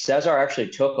 Cesar actually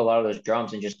took a lot of those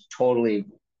drums and just totally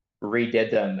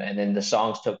redid them, and then the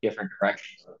songs took different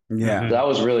directions. So Yeah. that Hmm.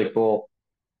 was really cool.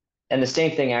 And the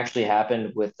same thing actually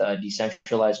happened with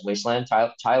Decentralized Wasteland.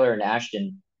 Tyler and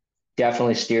Ashton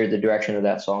definitely steered the direction of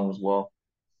that song as well.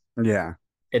 Yeah.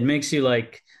 It makes you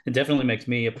like, it definitely makes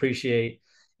me appreciate,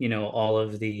 all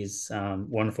of these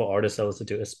wonderful artists I listen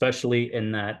to, especially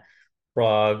in that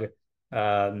prog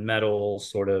metal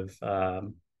sort of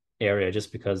area,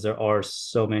 just because there are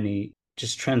so many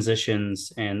just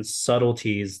transitions and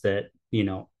subtleties that,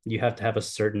 you have to have a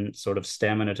certain sort of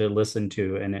stamina to listen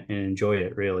to and enjoy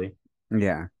it, really.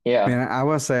 Yeah. Yeah, Man, I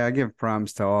will say I give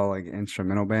props to all like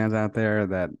instrumental bands out there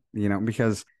that,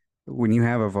 because when you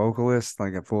have a vocalist,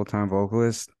 like a full-time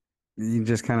vocalist, you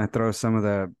just kind of throw some of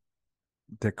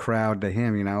the crowd to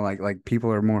him, like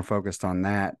people are more focused on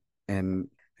that and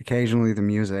occasionally the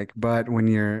music. But when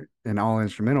you're an all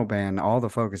instrumental band, all the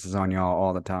focus is on y'all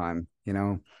all the time.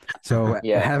 So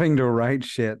yeah. having to write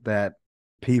shit that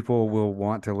people will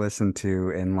want to listen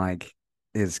to and like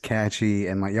is catchy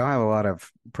and like y'all have a lot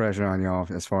of pressure on y'all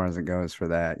as far as it goes for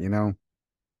that.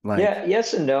 Like, Yeah,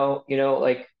 yes and no.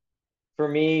 Like for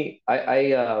me,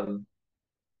 I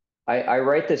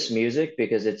write this music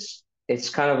because it's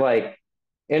kind of like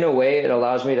in a way it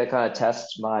allows me to kind of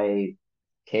test my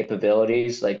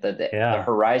capabilities, like the Yeah.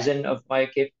 horizon of my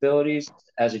capabilities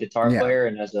as a guitar yeah, player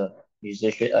and as a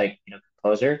musician, like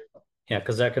composer. Yeah,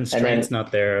 because that And constraint's then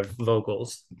not there of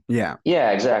vocals. yeah,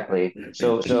 yeah, exactly.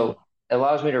 So it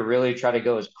allows me to really try to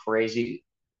go as crazy.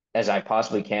 as I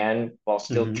possibly can while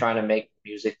still Hmm. trying to make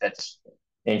music that's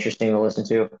interesting to listen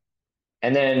to.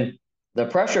 And then the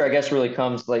pressure, I guess, really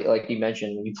comes like you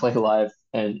mentioned when you play live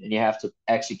and you have to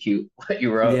execute what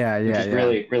you wrote, Yeah, which yeah, is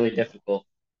yeah. really difficult.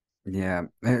 Yeah.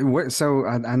 So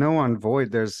I know on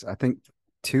Void there's I think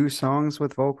two songs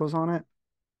with vocals on it.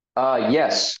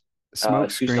 Yes, Smoke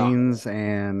two songs. Screens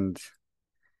and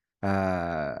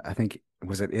I think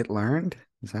was it Learned?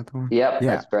 Is that the one? Yep, Yeah.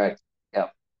 that's correct.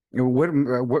 Yep.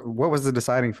 What was the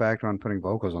deciding factor on putting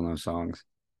vocals on those songs?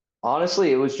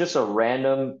 Honestly, it was just a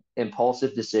random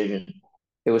impulsive decision.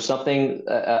 It was something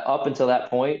up until that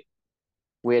point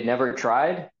we had never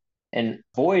tried. And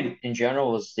Void in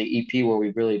general was the EP where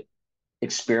we really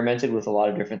experimented with a lot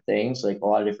of different things, like a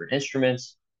lot of different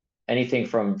instruments, anything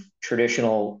from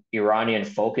traditional Iranian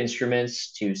folk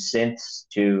instruments to synths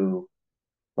to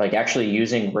like actually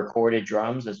using recorded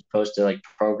drums as opposed to like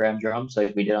programmed drums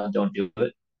like we did on Don't Do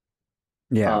It.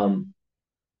 Yeah. Um,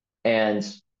 and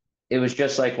it was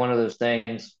just like one of those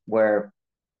things where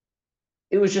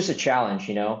it was just a challenge,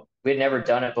 you know. We had never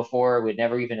done it before. We'd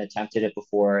never even attempted it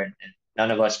before, and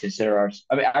none of us consider ours.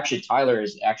 I mean, actually, Tyler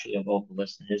is actually a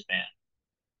vocalist in his band,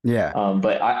 Yeah.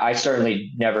 but I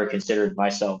certainly never considered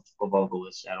myself a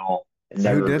vocalist at all, and Who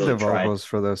never did the really tried. vocals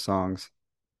for those songs?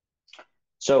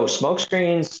 So,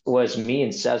 Smokescreens was me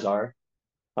and Cesar.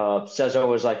 Cesar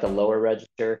was like the lower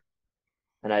register,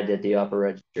 and I did the upper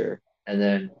register, and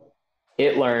then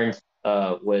It Learned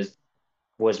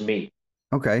was me.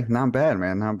 Okay, not bad,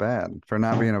 man. Not bad for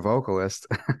not being a vocalist.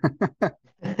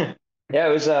 Yeah,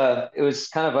 it was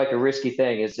kind of like a risky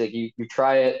thing. It's like you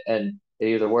try it and it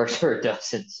either works or it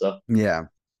doesn't. So, Yeah.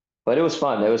 but it was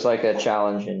fun. It was like a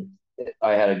challenge, and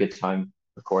I had a good time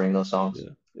recording those songs.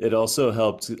 Yeah. It also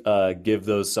helped give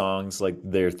those songs like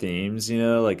their themes, you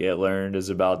know, like It Learned is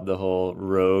about the whole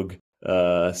rogue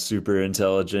super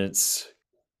intelligence.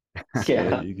 So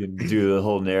Yeah, you can do the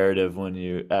whole narrative when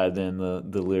you add in the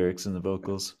lyrics and the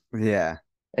vocals. Yeah.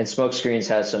 and Smokescreens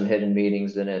has some hidden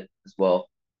meanings in it as well.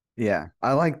 Yeah.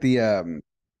 I like the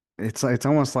it's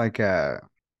almost like a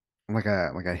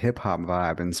hip hop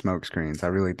vibe in Smoke Screens. I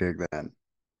really dig that.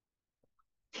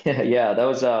 Yeah, yeah, that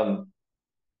was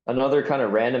another kind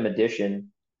of random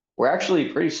addition. We're actually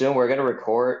pretty soon we're gonna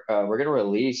record we're gonna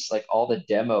release like all the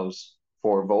demos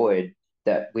for Void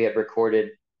that we had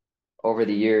recorded over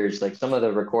the years. Like some of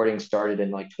the recordings started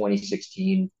in like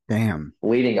 2016, Damn.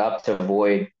 leading up to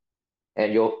Void,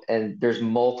 and there's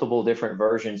multiple different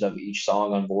versions of each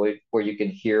song on Void where you can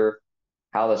hear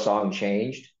how the song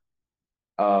changed.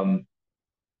 Um,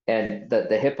 and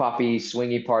the hip hoppy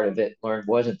swingy part of it learned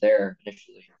wasn't there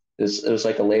initially. It was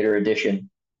like a later addition.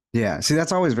 Yeah. See,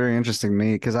 that's always very interesting to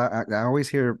me because I always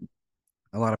hear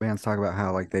a lot of bands talk about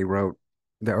how like they wrote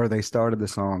or they started the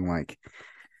song like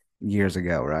years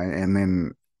ago, right? And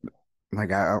then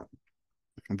like I'm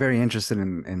very interested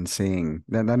in seeing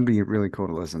that. That'd be really cool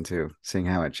to listen to, seeing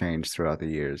how it changed throughout the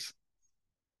years.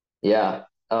 Yeah.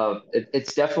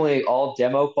 It's definitely all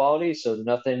demo quality, so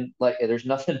nothing like there's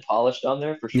nothing polished on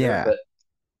there for sure, Yeah. but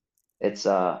it's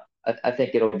I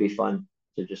think it'll be fun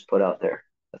to just put out there.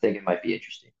 I think it might be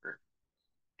interesting for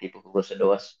people who listen to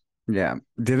us. Yeah.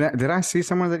 Did I see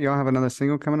somewhere that y'all have another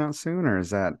single coming out soon, or is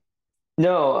that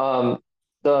No,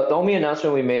 the only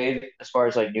announcement we made as far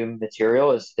as like new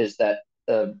material is that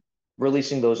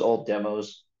releasing those old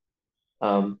demos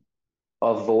um,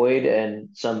 of Void and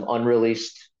some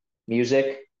unreleased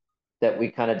music that we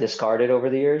kind of discarded over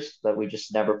the years that we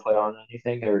just never put on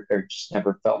anything or just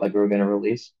never felt like we were going to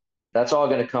release. That's all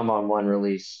going to come on one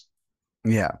release.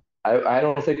 yeah. I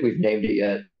don't think we've named it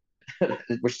yet.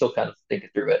 We're still kind of thinking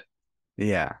through it.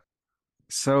 Yeah.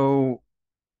 So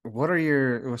what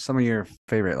are some of your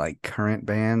favorite like current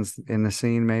bands in the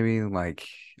scene maybe? Like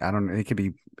I don't know, it could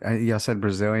be y'all said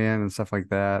Brazilian and stuff like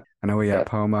that. I know we got Yeah.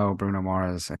 Pomo, Bruno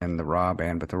Mars, and the Raw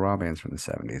band, but the Raw band's from the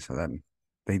 70s, so that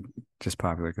they just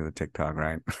popular because of TikTok,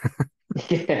 right?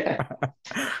 Yeah.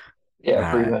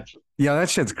 Yeah, pretty Uh, much. yeah, that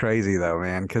shit's crazy though,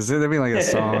 man. Because there'd be like a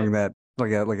song that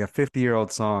like a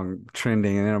 50-year-old song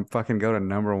trending, and then it'll fucking go to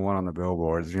number one on the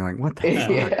billboards. And you're like, what the fuck,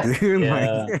 Yeah. dude?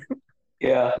 Like, Yeah.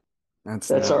 Yeah. that's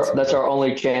nuts, That's man. our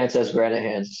only chance as Granite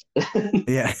Hands.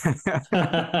 Yeah,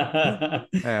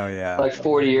 hell yeah, Like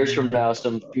 40 years from now,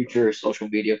 some future social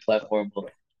media platform will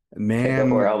pick up our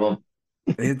man. album.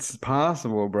 It's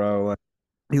possible, bro. Like,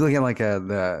 you look at like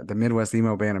the Midwest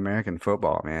emo band American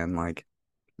Football, man. Like,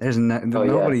 there's Oh yeah.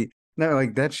 nobody. No,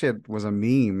 like that shit was a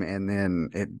meme, and then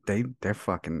they're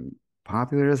fucking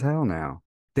popular as hell now.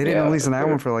 They didn't Yeah, release for an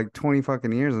album sure. for like 20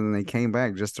 fucking years, and then they came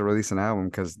back just to release an album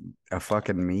because a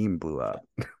fucking meme blew up.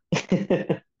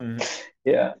 Mhm.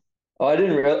 Yeah. Oh, I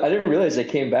didn't realize they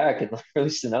came back and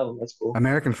released an album. That's cool.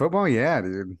 American football, yeah,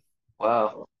 dude.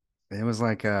 Wow. It was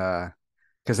like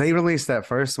because they released that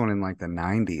first one in like the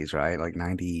 90s, right? Like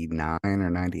 99 or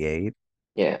 98.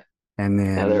 Yeah. And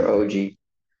Now they're then OG.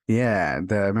 yeah,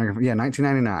 the American yeah,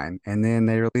 1999. And then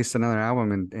they released another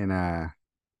album in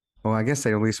well, I guess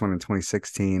they released one in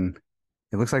 2016.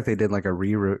 It looks like they did like a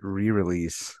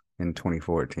re-release in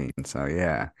 2014. So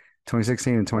yeah,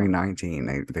 2016 and Oh,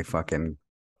 2019, they fucking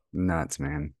nuts,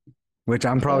 man. Which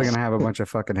I'm probably nice. gonna have a bunch of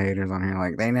fucking haters on here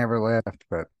like they never left,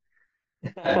 but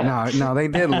no, no, they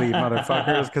did leave,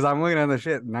 motherfuckers. Because I'm looking at the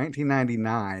shit,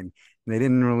 1999.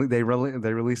 They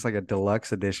released like a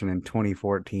deluxe edition in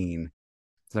 2014.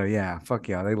 So yeah, fuck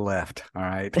yeah, they left. All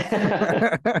right.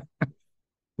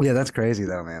 Yeah, that's crazy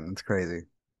though, man. It's crazy.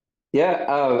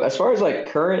 Yeah, as far as like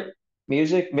current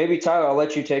music, maybe Tyler, I'll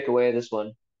let you take away this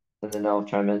one and then I'll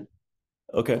chime in.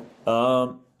 Okay.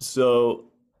 So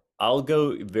I'll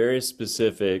go very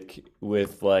specific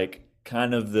with like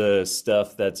kind of the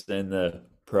stuff that's in the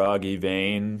proggy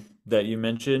vein that you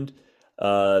mentioned.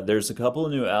 There's a couple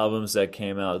of new albums that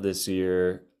came out this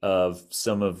year of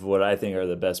some of what I think are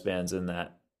the best bands in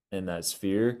that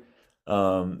sphere.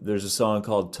 There's a song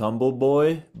called Tumble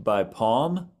Boy by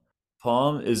Palm.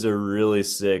 Palm is a really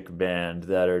sick band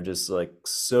that are just like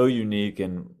so unique,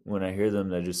 and when I hear them,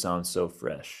 they just sound so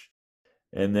fresh.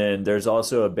 And then there's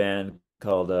also a band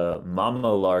called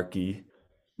Mama Larky,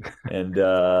 and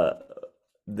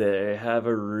they have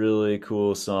a really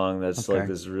cool song that's like Okay.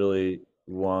 this really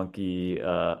wonky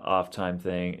off time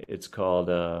thing. It's called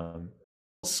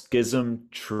Schism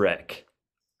Trek.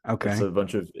 It's Okay. a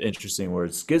bunch of interesting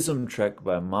words. Schism Trek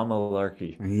by Mama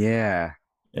Larky. Yeah.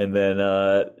 And then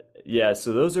yeah,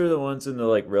 so those are the ones in the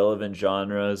like relevant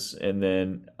genres. And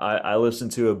then I listen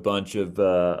to a bunch of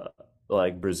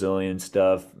like Brazilian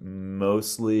stuff,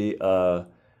 mostly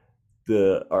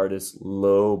the artist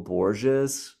Lo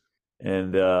Borges,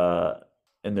 and uh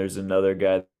and there's another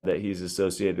guy that he's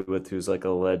associated with who's like a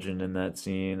legend in that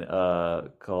scene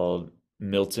called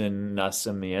Milton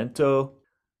Nascimento.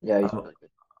 Yeah, he's I'm really good.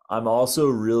 I'm also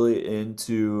really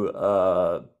into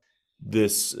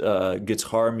this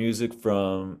guitar music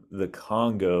from the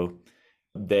Congo.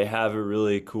 They have a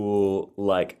really cool,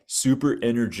 like super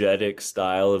energetic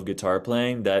style of guitar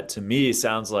playing that to me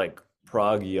sounds like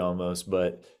proggy almost,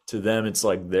 but to them it's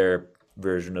like their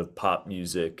version of pop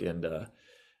music. And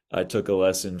I took a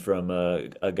lesson from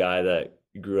a guy that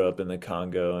grew up in the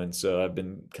Congo, and so I've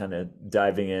been kind of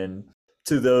diving in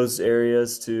to those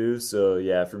areas too. So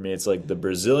yeah, for me it's like the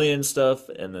Brazilian stuff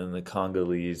and then the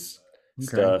Congolese Okay.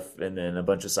 stuff and then a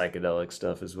bunch of psychedelic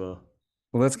stuff as well.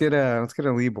 Well, let's get a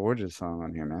Lee Borges song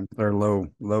on here, man. Or low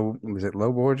is it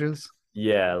Low Borges?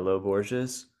 Yeah, Lo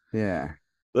Borges. Yeah.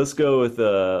 Let's go with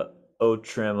O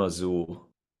Trem Azul.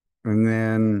 And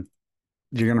then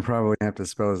you're gonna probably have to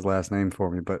spell his last name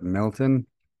for me, but Milton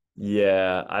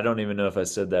Yeah, I don't even know if I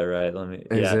said that right. Let me,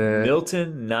 is yeah, it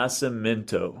Milton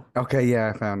Nascimento. okay,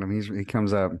 yeah, I found him. He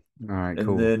comes up. All right, And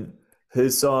cool. then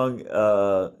his song,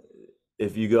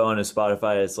 if you go on his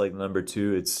Spotify, it's like number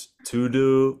two. It's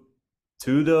Tudo,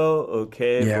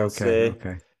 okay, Yeah, okay, você.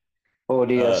 okay. Oh, Uh,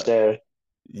 Diaz.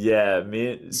 yeah,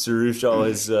 Sarush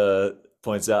always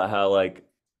points out how like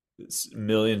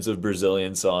millions of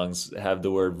Brazilian songs have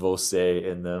the word você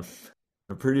in them.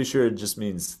 I'm pretty sure it just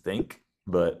means think,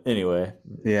 but anyway,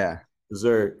 Yeah. those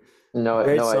are No,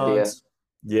 great no idea. songs.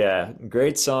 Yeah,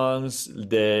 great songs.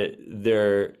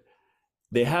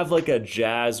 They have like a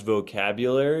jazz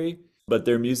vocabulary, but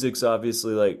their music's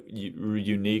obviously like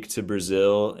unique to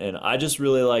Brazil. And I just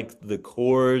really like the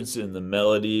chords and the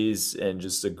melodies and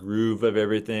just the groove of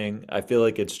everything. I feel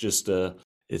like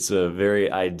it's a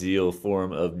very ideal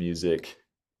form of music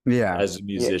Yeah. as a Yeah,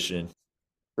 musician.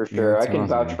 for Yeah, sure. I that's can awesome,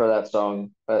 vouch man. for that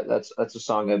song. That's a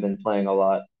song I've been playing a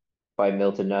lot by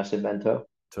Milton Nascimento.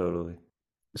 Totally.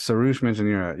 Sarush mentioned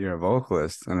you're a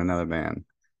vocalist in another band.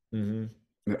 Hmm.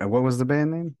 What was the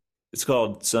band name? It's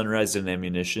called Sunrise and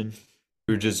Ammunition.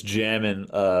 We were just jamming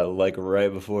like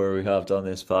right before we hopped on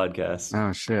this podcast.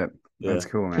 Oh shit. That's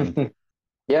Yeah. cool, man.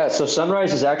 Yeah, so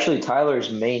Sunrise is actually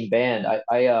Tyler's main band.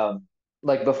 I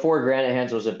like before Granite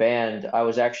Hands was a band, I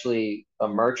was actually a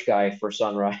merch guy for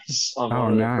Sunrise on Oh,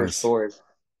 one of their first nice. tours,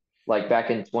 like back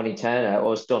in 2010. I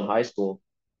was still in high school.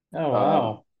 Oh, Um,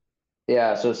 wow.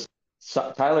 yeah,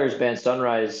 Tyler's band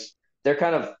Sunrise, they're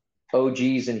kind of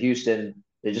OGs in Houston.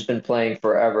 They've just been playing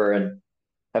forever and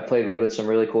have played with some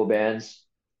really cool bands.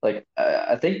 Like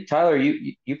I think Tyler,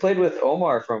 you played with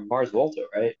Omar from Mars Volta,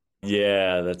 right?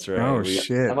 Yeah, that's right. Oh We That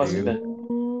shit, must have dude. been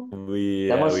Ooh. we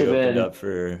that yeah, must we have opened been up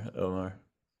for Omar.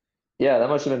 yeah, that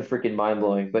must have been freaking mind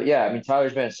blowing. But yeah, I mean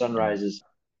Tyler's band Mm. Sunrise is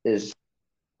is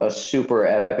a super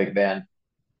epic band.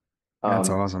 That's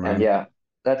awesome, And man. yeah,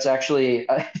 that's actually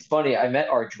it's funny. I met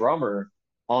our drummer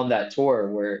on that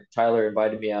tour where Tyler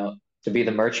invited me out to be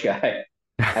the merch guy.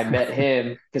 I met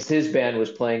him because his band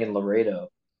was playing in Laredo,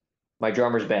 my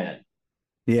drummer's band,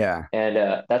 Yeah.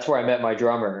 and that's where I met my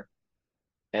drummer,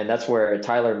 and that's where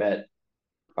Tyler met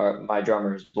my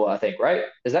drummer as well. I think, right?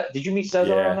 Is that? Did you meet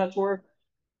Cesar on Yeah. that tour?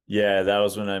 Yeah, that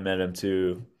was when I met him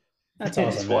too. That's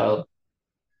It's awesome, man. wild.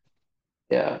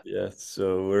 Yeah. Yeah,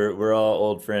 so we're all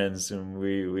old friends and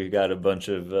we got a bunch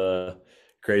of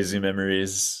crazy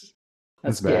memories.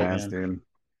 That's That's Yeah. dope, badass, man.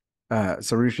 dude.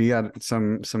 So Roosh, you got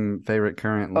some favorite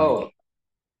current like Oh,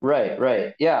 right,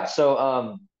 right. Yeah. So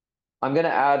I'm gonna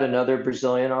add another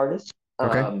Brazilian artist.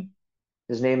 okay.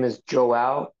 His name is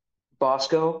João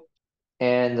Bosco,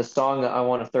 and the song that I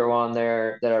want to throw on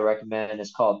there that I recommend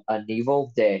is called A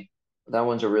Nível Day. That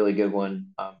one's a really good one.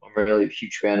 I'm a really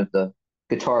huge fan of the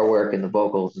guitar work and the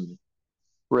vocals and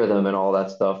rhythm and all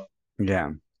that stuff.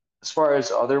 Yeah. As far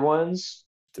as other ones,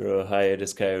 Throw a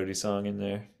Hiatus Coyote song in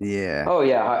there. Yeah. oh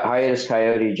yeah, Hiatus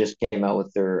Coyote just came out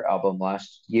with their album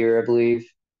last year, I believe.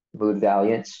 Mood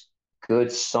Valiant,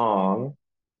 good song.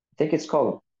 I think it's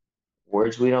called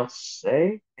Words We Don't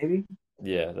Say, maybe.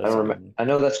 Yeah, I that's don't a good remember. one. I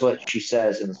know that's what she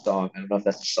says in the song. I don't know if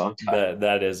that's the song title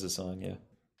That is a song, yeah.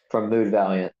 from Mood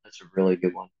Valiant. That's a really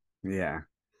good one. Yeah.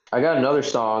 I got another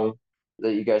song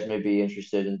that you guys may be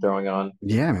interested in throwing on.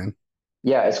 Yeah, man.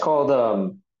 Yeah, it's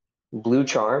called Blue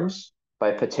Charms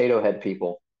by Potato Head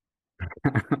People.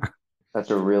 That's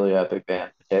a really epic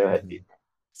band, Potato Head Mhm. People.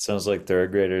 Sounds like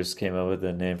Third Graders came up with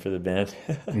a name for the band.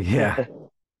 Yeah.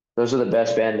 Those are the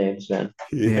best band names, man.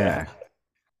 Yeah. Yeah.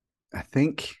 I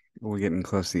think we're getting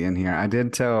close to the end here. I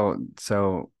did tell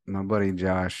so my buddy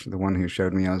Josh, the one who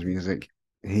showed me y'all's music,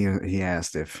 he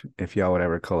asked if y'all would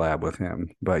ever collab with him,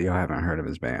 but y'all haven't heard of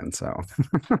his band, so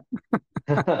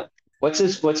What's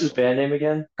his band name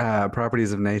again?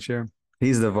 Properties of Nature.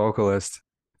 He's the vocalist.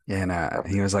 And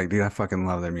he was like, dude, I fucking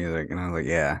love their music. And I was like,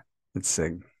 yeah, it's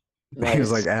sick. He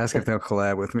was like, Nice. ask if they'll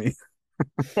collab with me.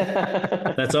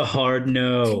 That's a hard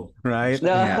no. I'm Right? just,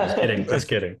 Yeah. just kidding. No. Just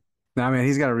kidding. No, I mean,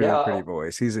 he's got a really pretty Yeah.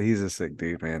 voice. He's a sick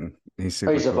dude, man. He's Oh,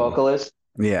 super he's a cool. vocalist.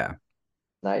 Yeah.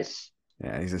 Nice.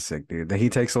 Yeah, he's a sick dude. He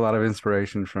takes a lot of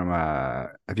inspiration from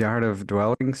have you heard of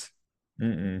Dwellings?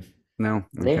 Mm-mm. No?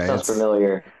 Name Okay. sounds It's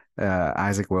familiar.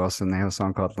 Isaac Wilson. They have a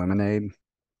song called Lemonade.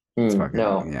 It's fucking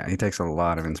No. yeah, he takes a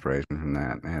lot of inspiration from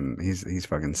that and he's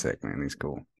fucking sick, man. He's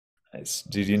cool. Nice.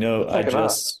 Did you know Check him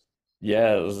out.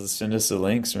 yeah, send us the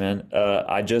links, man.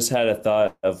 I just had a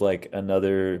thought of like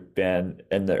another band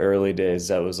in the early days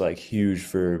that was like huge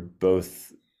for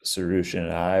both Sarush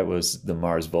and I was the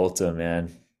Mars Volta, man.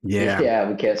 Yeah. Yeah,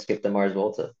 we can't skip the Mars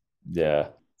Volta. Yeah.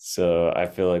 So I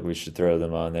feel like we should throw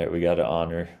them on there. We gotta Yeah,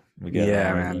 honor them.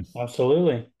 man.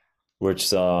 Absolutely. Which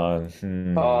song?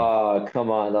 Oh,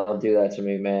 come on, don't do that to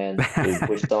me, man.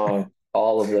 Which song?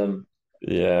 All of them.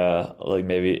 Yeah, like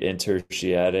maybe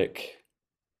Interstiatic.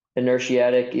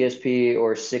 Inertiatic, ESP,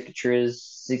 or Ooh,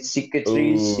 Cicatrice.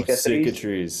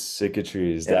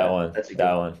 Cicatrice. That Yeah, one. that's a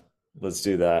That good one. one. Let's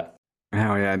do that.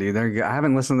 Hell yeah, dude. I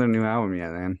haven't listened to their new album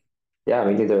yet, man. Yeah,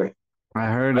 me neither. I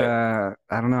heard I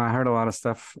I don't know, I heard a lot of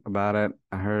stuff about it.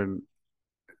 I heard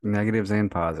negatives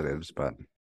and positives, but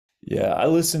Yeah, I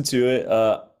listened to it.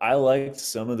 I liked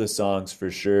some of the songs for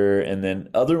sure, and then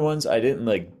other ones I didn't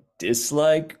like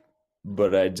dislike,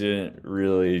 but I didn't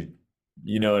really,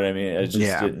 you know what I mean? I just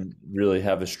yeah. didn't really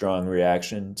have a strong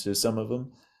reaction to some of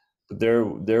them. But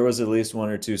there was at least one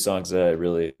or two songs that I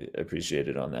really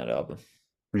appreciated on that album.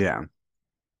 Yeah.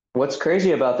 What's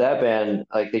crazy about that band,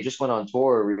 like they just went on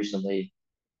tour recently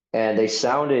and they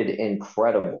sounded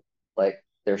incredible. Like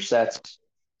their sets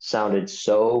sounded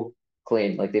so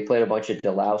clean. Like they played a bunch of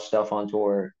Delau stuff on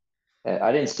tour.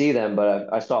 I didn't see them,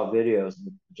 but I saw videos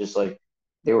and just like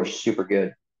they were super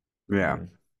good. Yeah. Mm,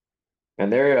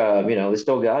 And they're they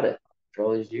still got it for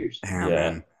all these years. Yeah, yeah,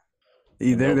 man.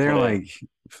 and they'll They're play. like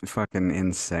fucking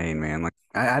insane, man. Like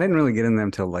I didn't really get in them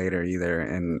till later either.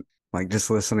 And like just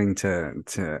listening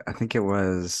to I think it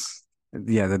was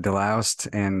yeah, the Deloused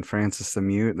and Francis the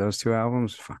Mute, those two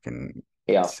albums, fucking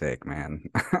Yeah, sick, man.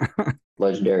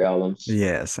 legendary albums.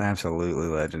 Yes, absolutely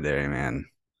legendary, man.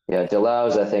 Yeah,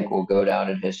 Delau's I think will go down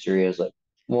in history as like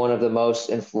one of the most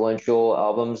influential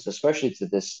albums, especially to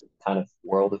this kind of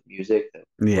world of music that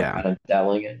we're Yeah. kind of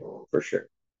dabbling in for sure.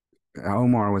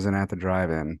 Omar was in At the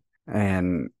Drive-In,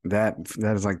 and that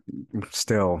is like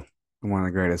still one of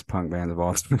the greatest punk bands of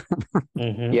all time.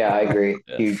 Hmm. Yeah, I agree.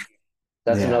 Yeah. Huge.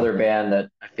 That's Yeah. another band that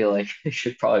I feel like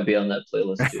should probably be on that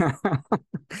playlist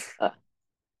too. Uh,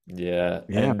 Yeah,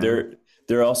 Yeah, and man.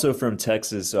 They're also from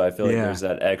Texas, so I feel like Yeah, there's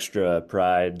that extra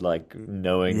pride, like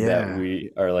knowing that yeah, we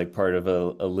are like part of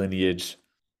a lineage.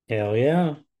 Hell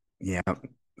yeah. yeah.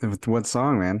 With what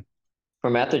song, man?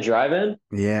 From At the Drive-In,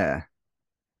 Yeah,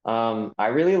 I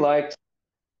really liked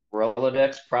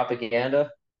Rolodex Propaganda.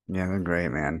 yeah, they're great,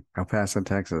 man. El Paso,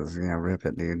 Texas. Yeah, rip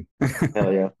it, dude.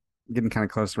 Hell yeah. Getting kind of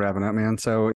close to wrapping up, man.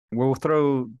 So we'll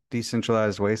throw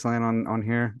Decentralized Wasteland on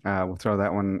here. We'll throw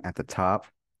that one at the top.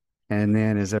 And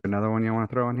then is there another one you want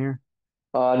to throw in here?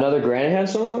 Another Granite Hand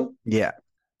song? Yeah,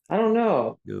 I don't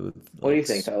know. Go with What do like you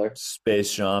think, Tyler? Space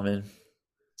Shaman.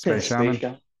 Space Space Shaman.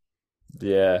 Jam?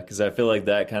 Yeah, because I feel like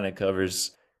that kind of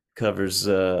covers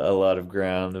a lot of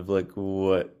ground of like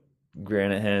what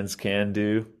Granite Hands can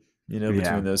do, Yeah,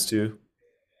 between those two.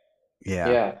 yeah,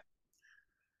 Yeah.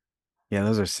 yeah.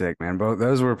 Those are sick, man. Both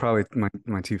those were probably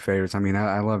my two favorites. I mean,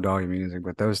 I loved all your music,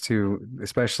 but those two,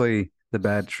 especially the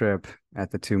Bad Trip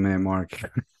at the 2 minute mark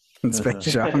and Space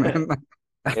Shaman.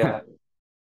 Yeah.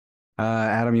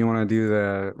 Adam, you want to do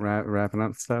the wrapping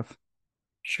up stuff?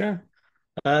 Sure.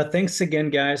 Thanks again,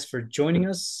 guys, for joining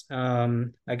us.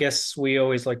 I guess we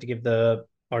always like to give the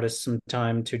artists some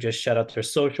time to just shout out their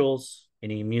socials,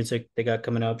 any music they got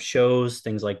coming up, shows,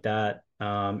 things like that.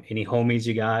 Any homies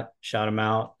you got, shout them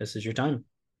out. This is your time.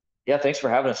 Yeah, thanks for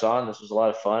having us on. This was a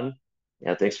lot of fun.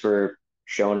 Yeah, thanks for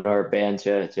showing our band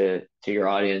to your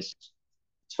audience.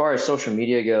 As far as social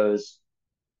media goes,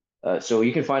 so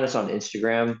you can find us on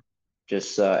Instagram,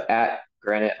 just at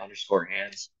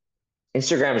Granite_hands.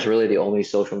 Instagram is really the only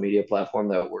social media platform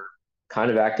that we're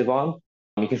kind of active on.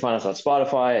 You can find us on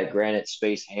Spotify at Granite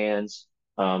Space Hands.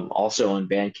 Also on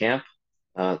Bandcamp.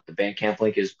 The Bandcamp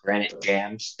link is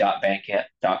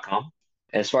granitejams.bandcamp.com.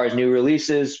 And as far as new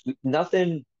releases,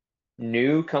 nothing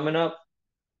new coming up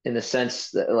in the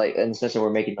sense that we're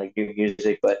making like new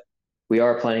music, but we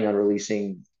are planning on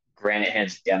releasing Granite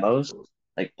Hands demos,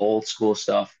 like old school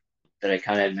stuff that I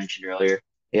kind of had mentioned earlier.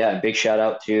 Yeah, big shout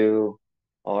out to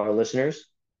all our listeners.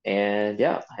 And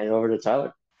yeah, hand it over to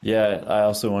Tyler. Yeah, I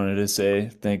also wanted to say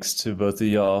thanks to both of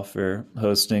y'all for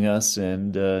hosting us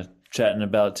and chatting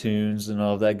about tunes and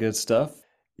all that good stuff.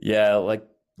 Yeah, like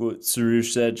what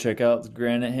Sarush said, check out the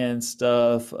Granite Hand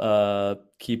stuff.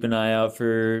 Keep an eye out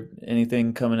for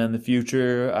anything coming in the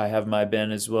future. I have my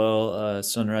band as well,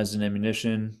 Sunrise and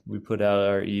Ammunition. We put out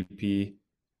our EP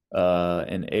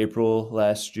in April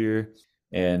last year.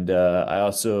 And I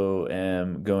also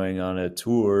am going on a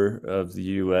tour of the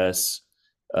US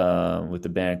with a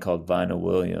band called Vinyl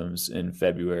Williams in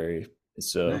February.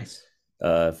 So Nice.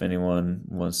 if anyone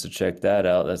wants to check that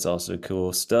out, that's also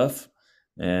cool stuff.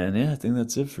 And yeah, I think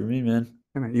that's it for me, man.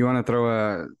 You want to throw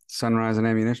a Sunrise and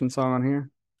Ammunition song on here?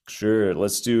 Sure,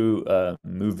 let's do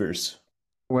Movers.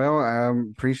 Well,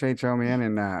 appreciate y'all, man,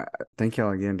 and thank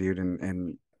y'all again, dude.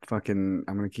 And fucking,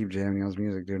 I'm gonna keep jamming y'all's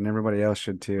music, dude, and everybody else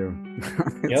should too.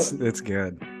 It's Yep. it's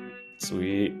good.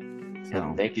 Sweet.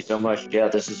 Yeah, So thank you so much. Yeah,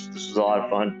 this was a lot of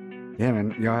fun. yeah,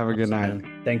 man. Y'all have a good night.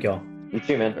 Thank y'all. You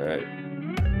too, man. All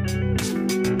right.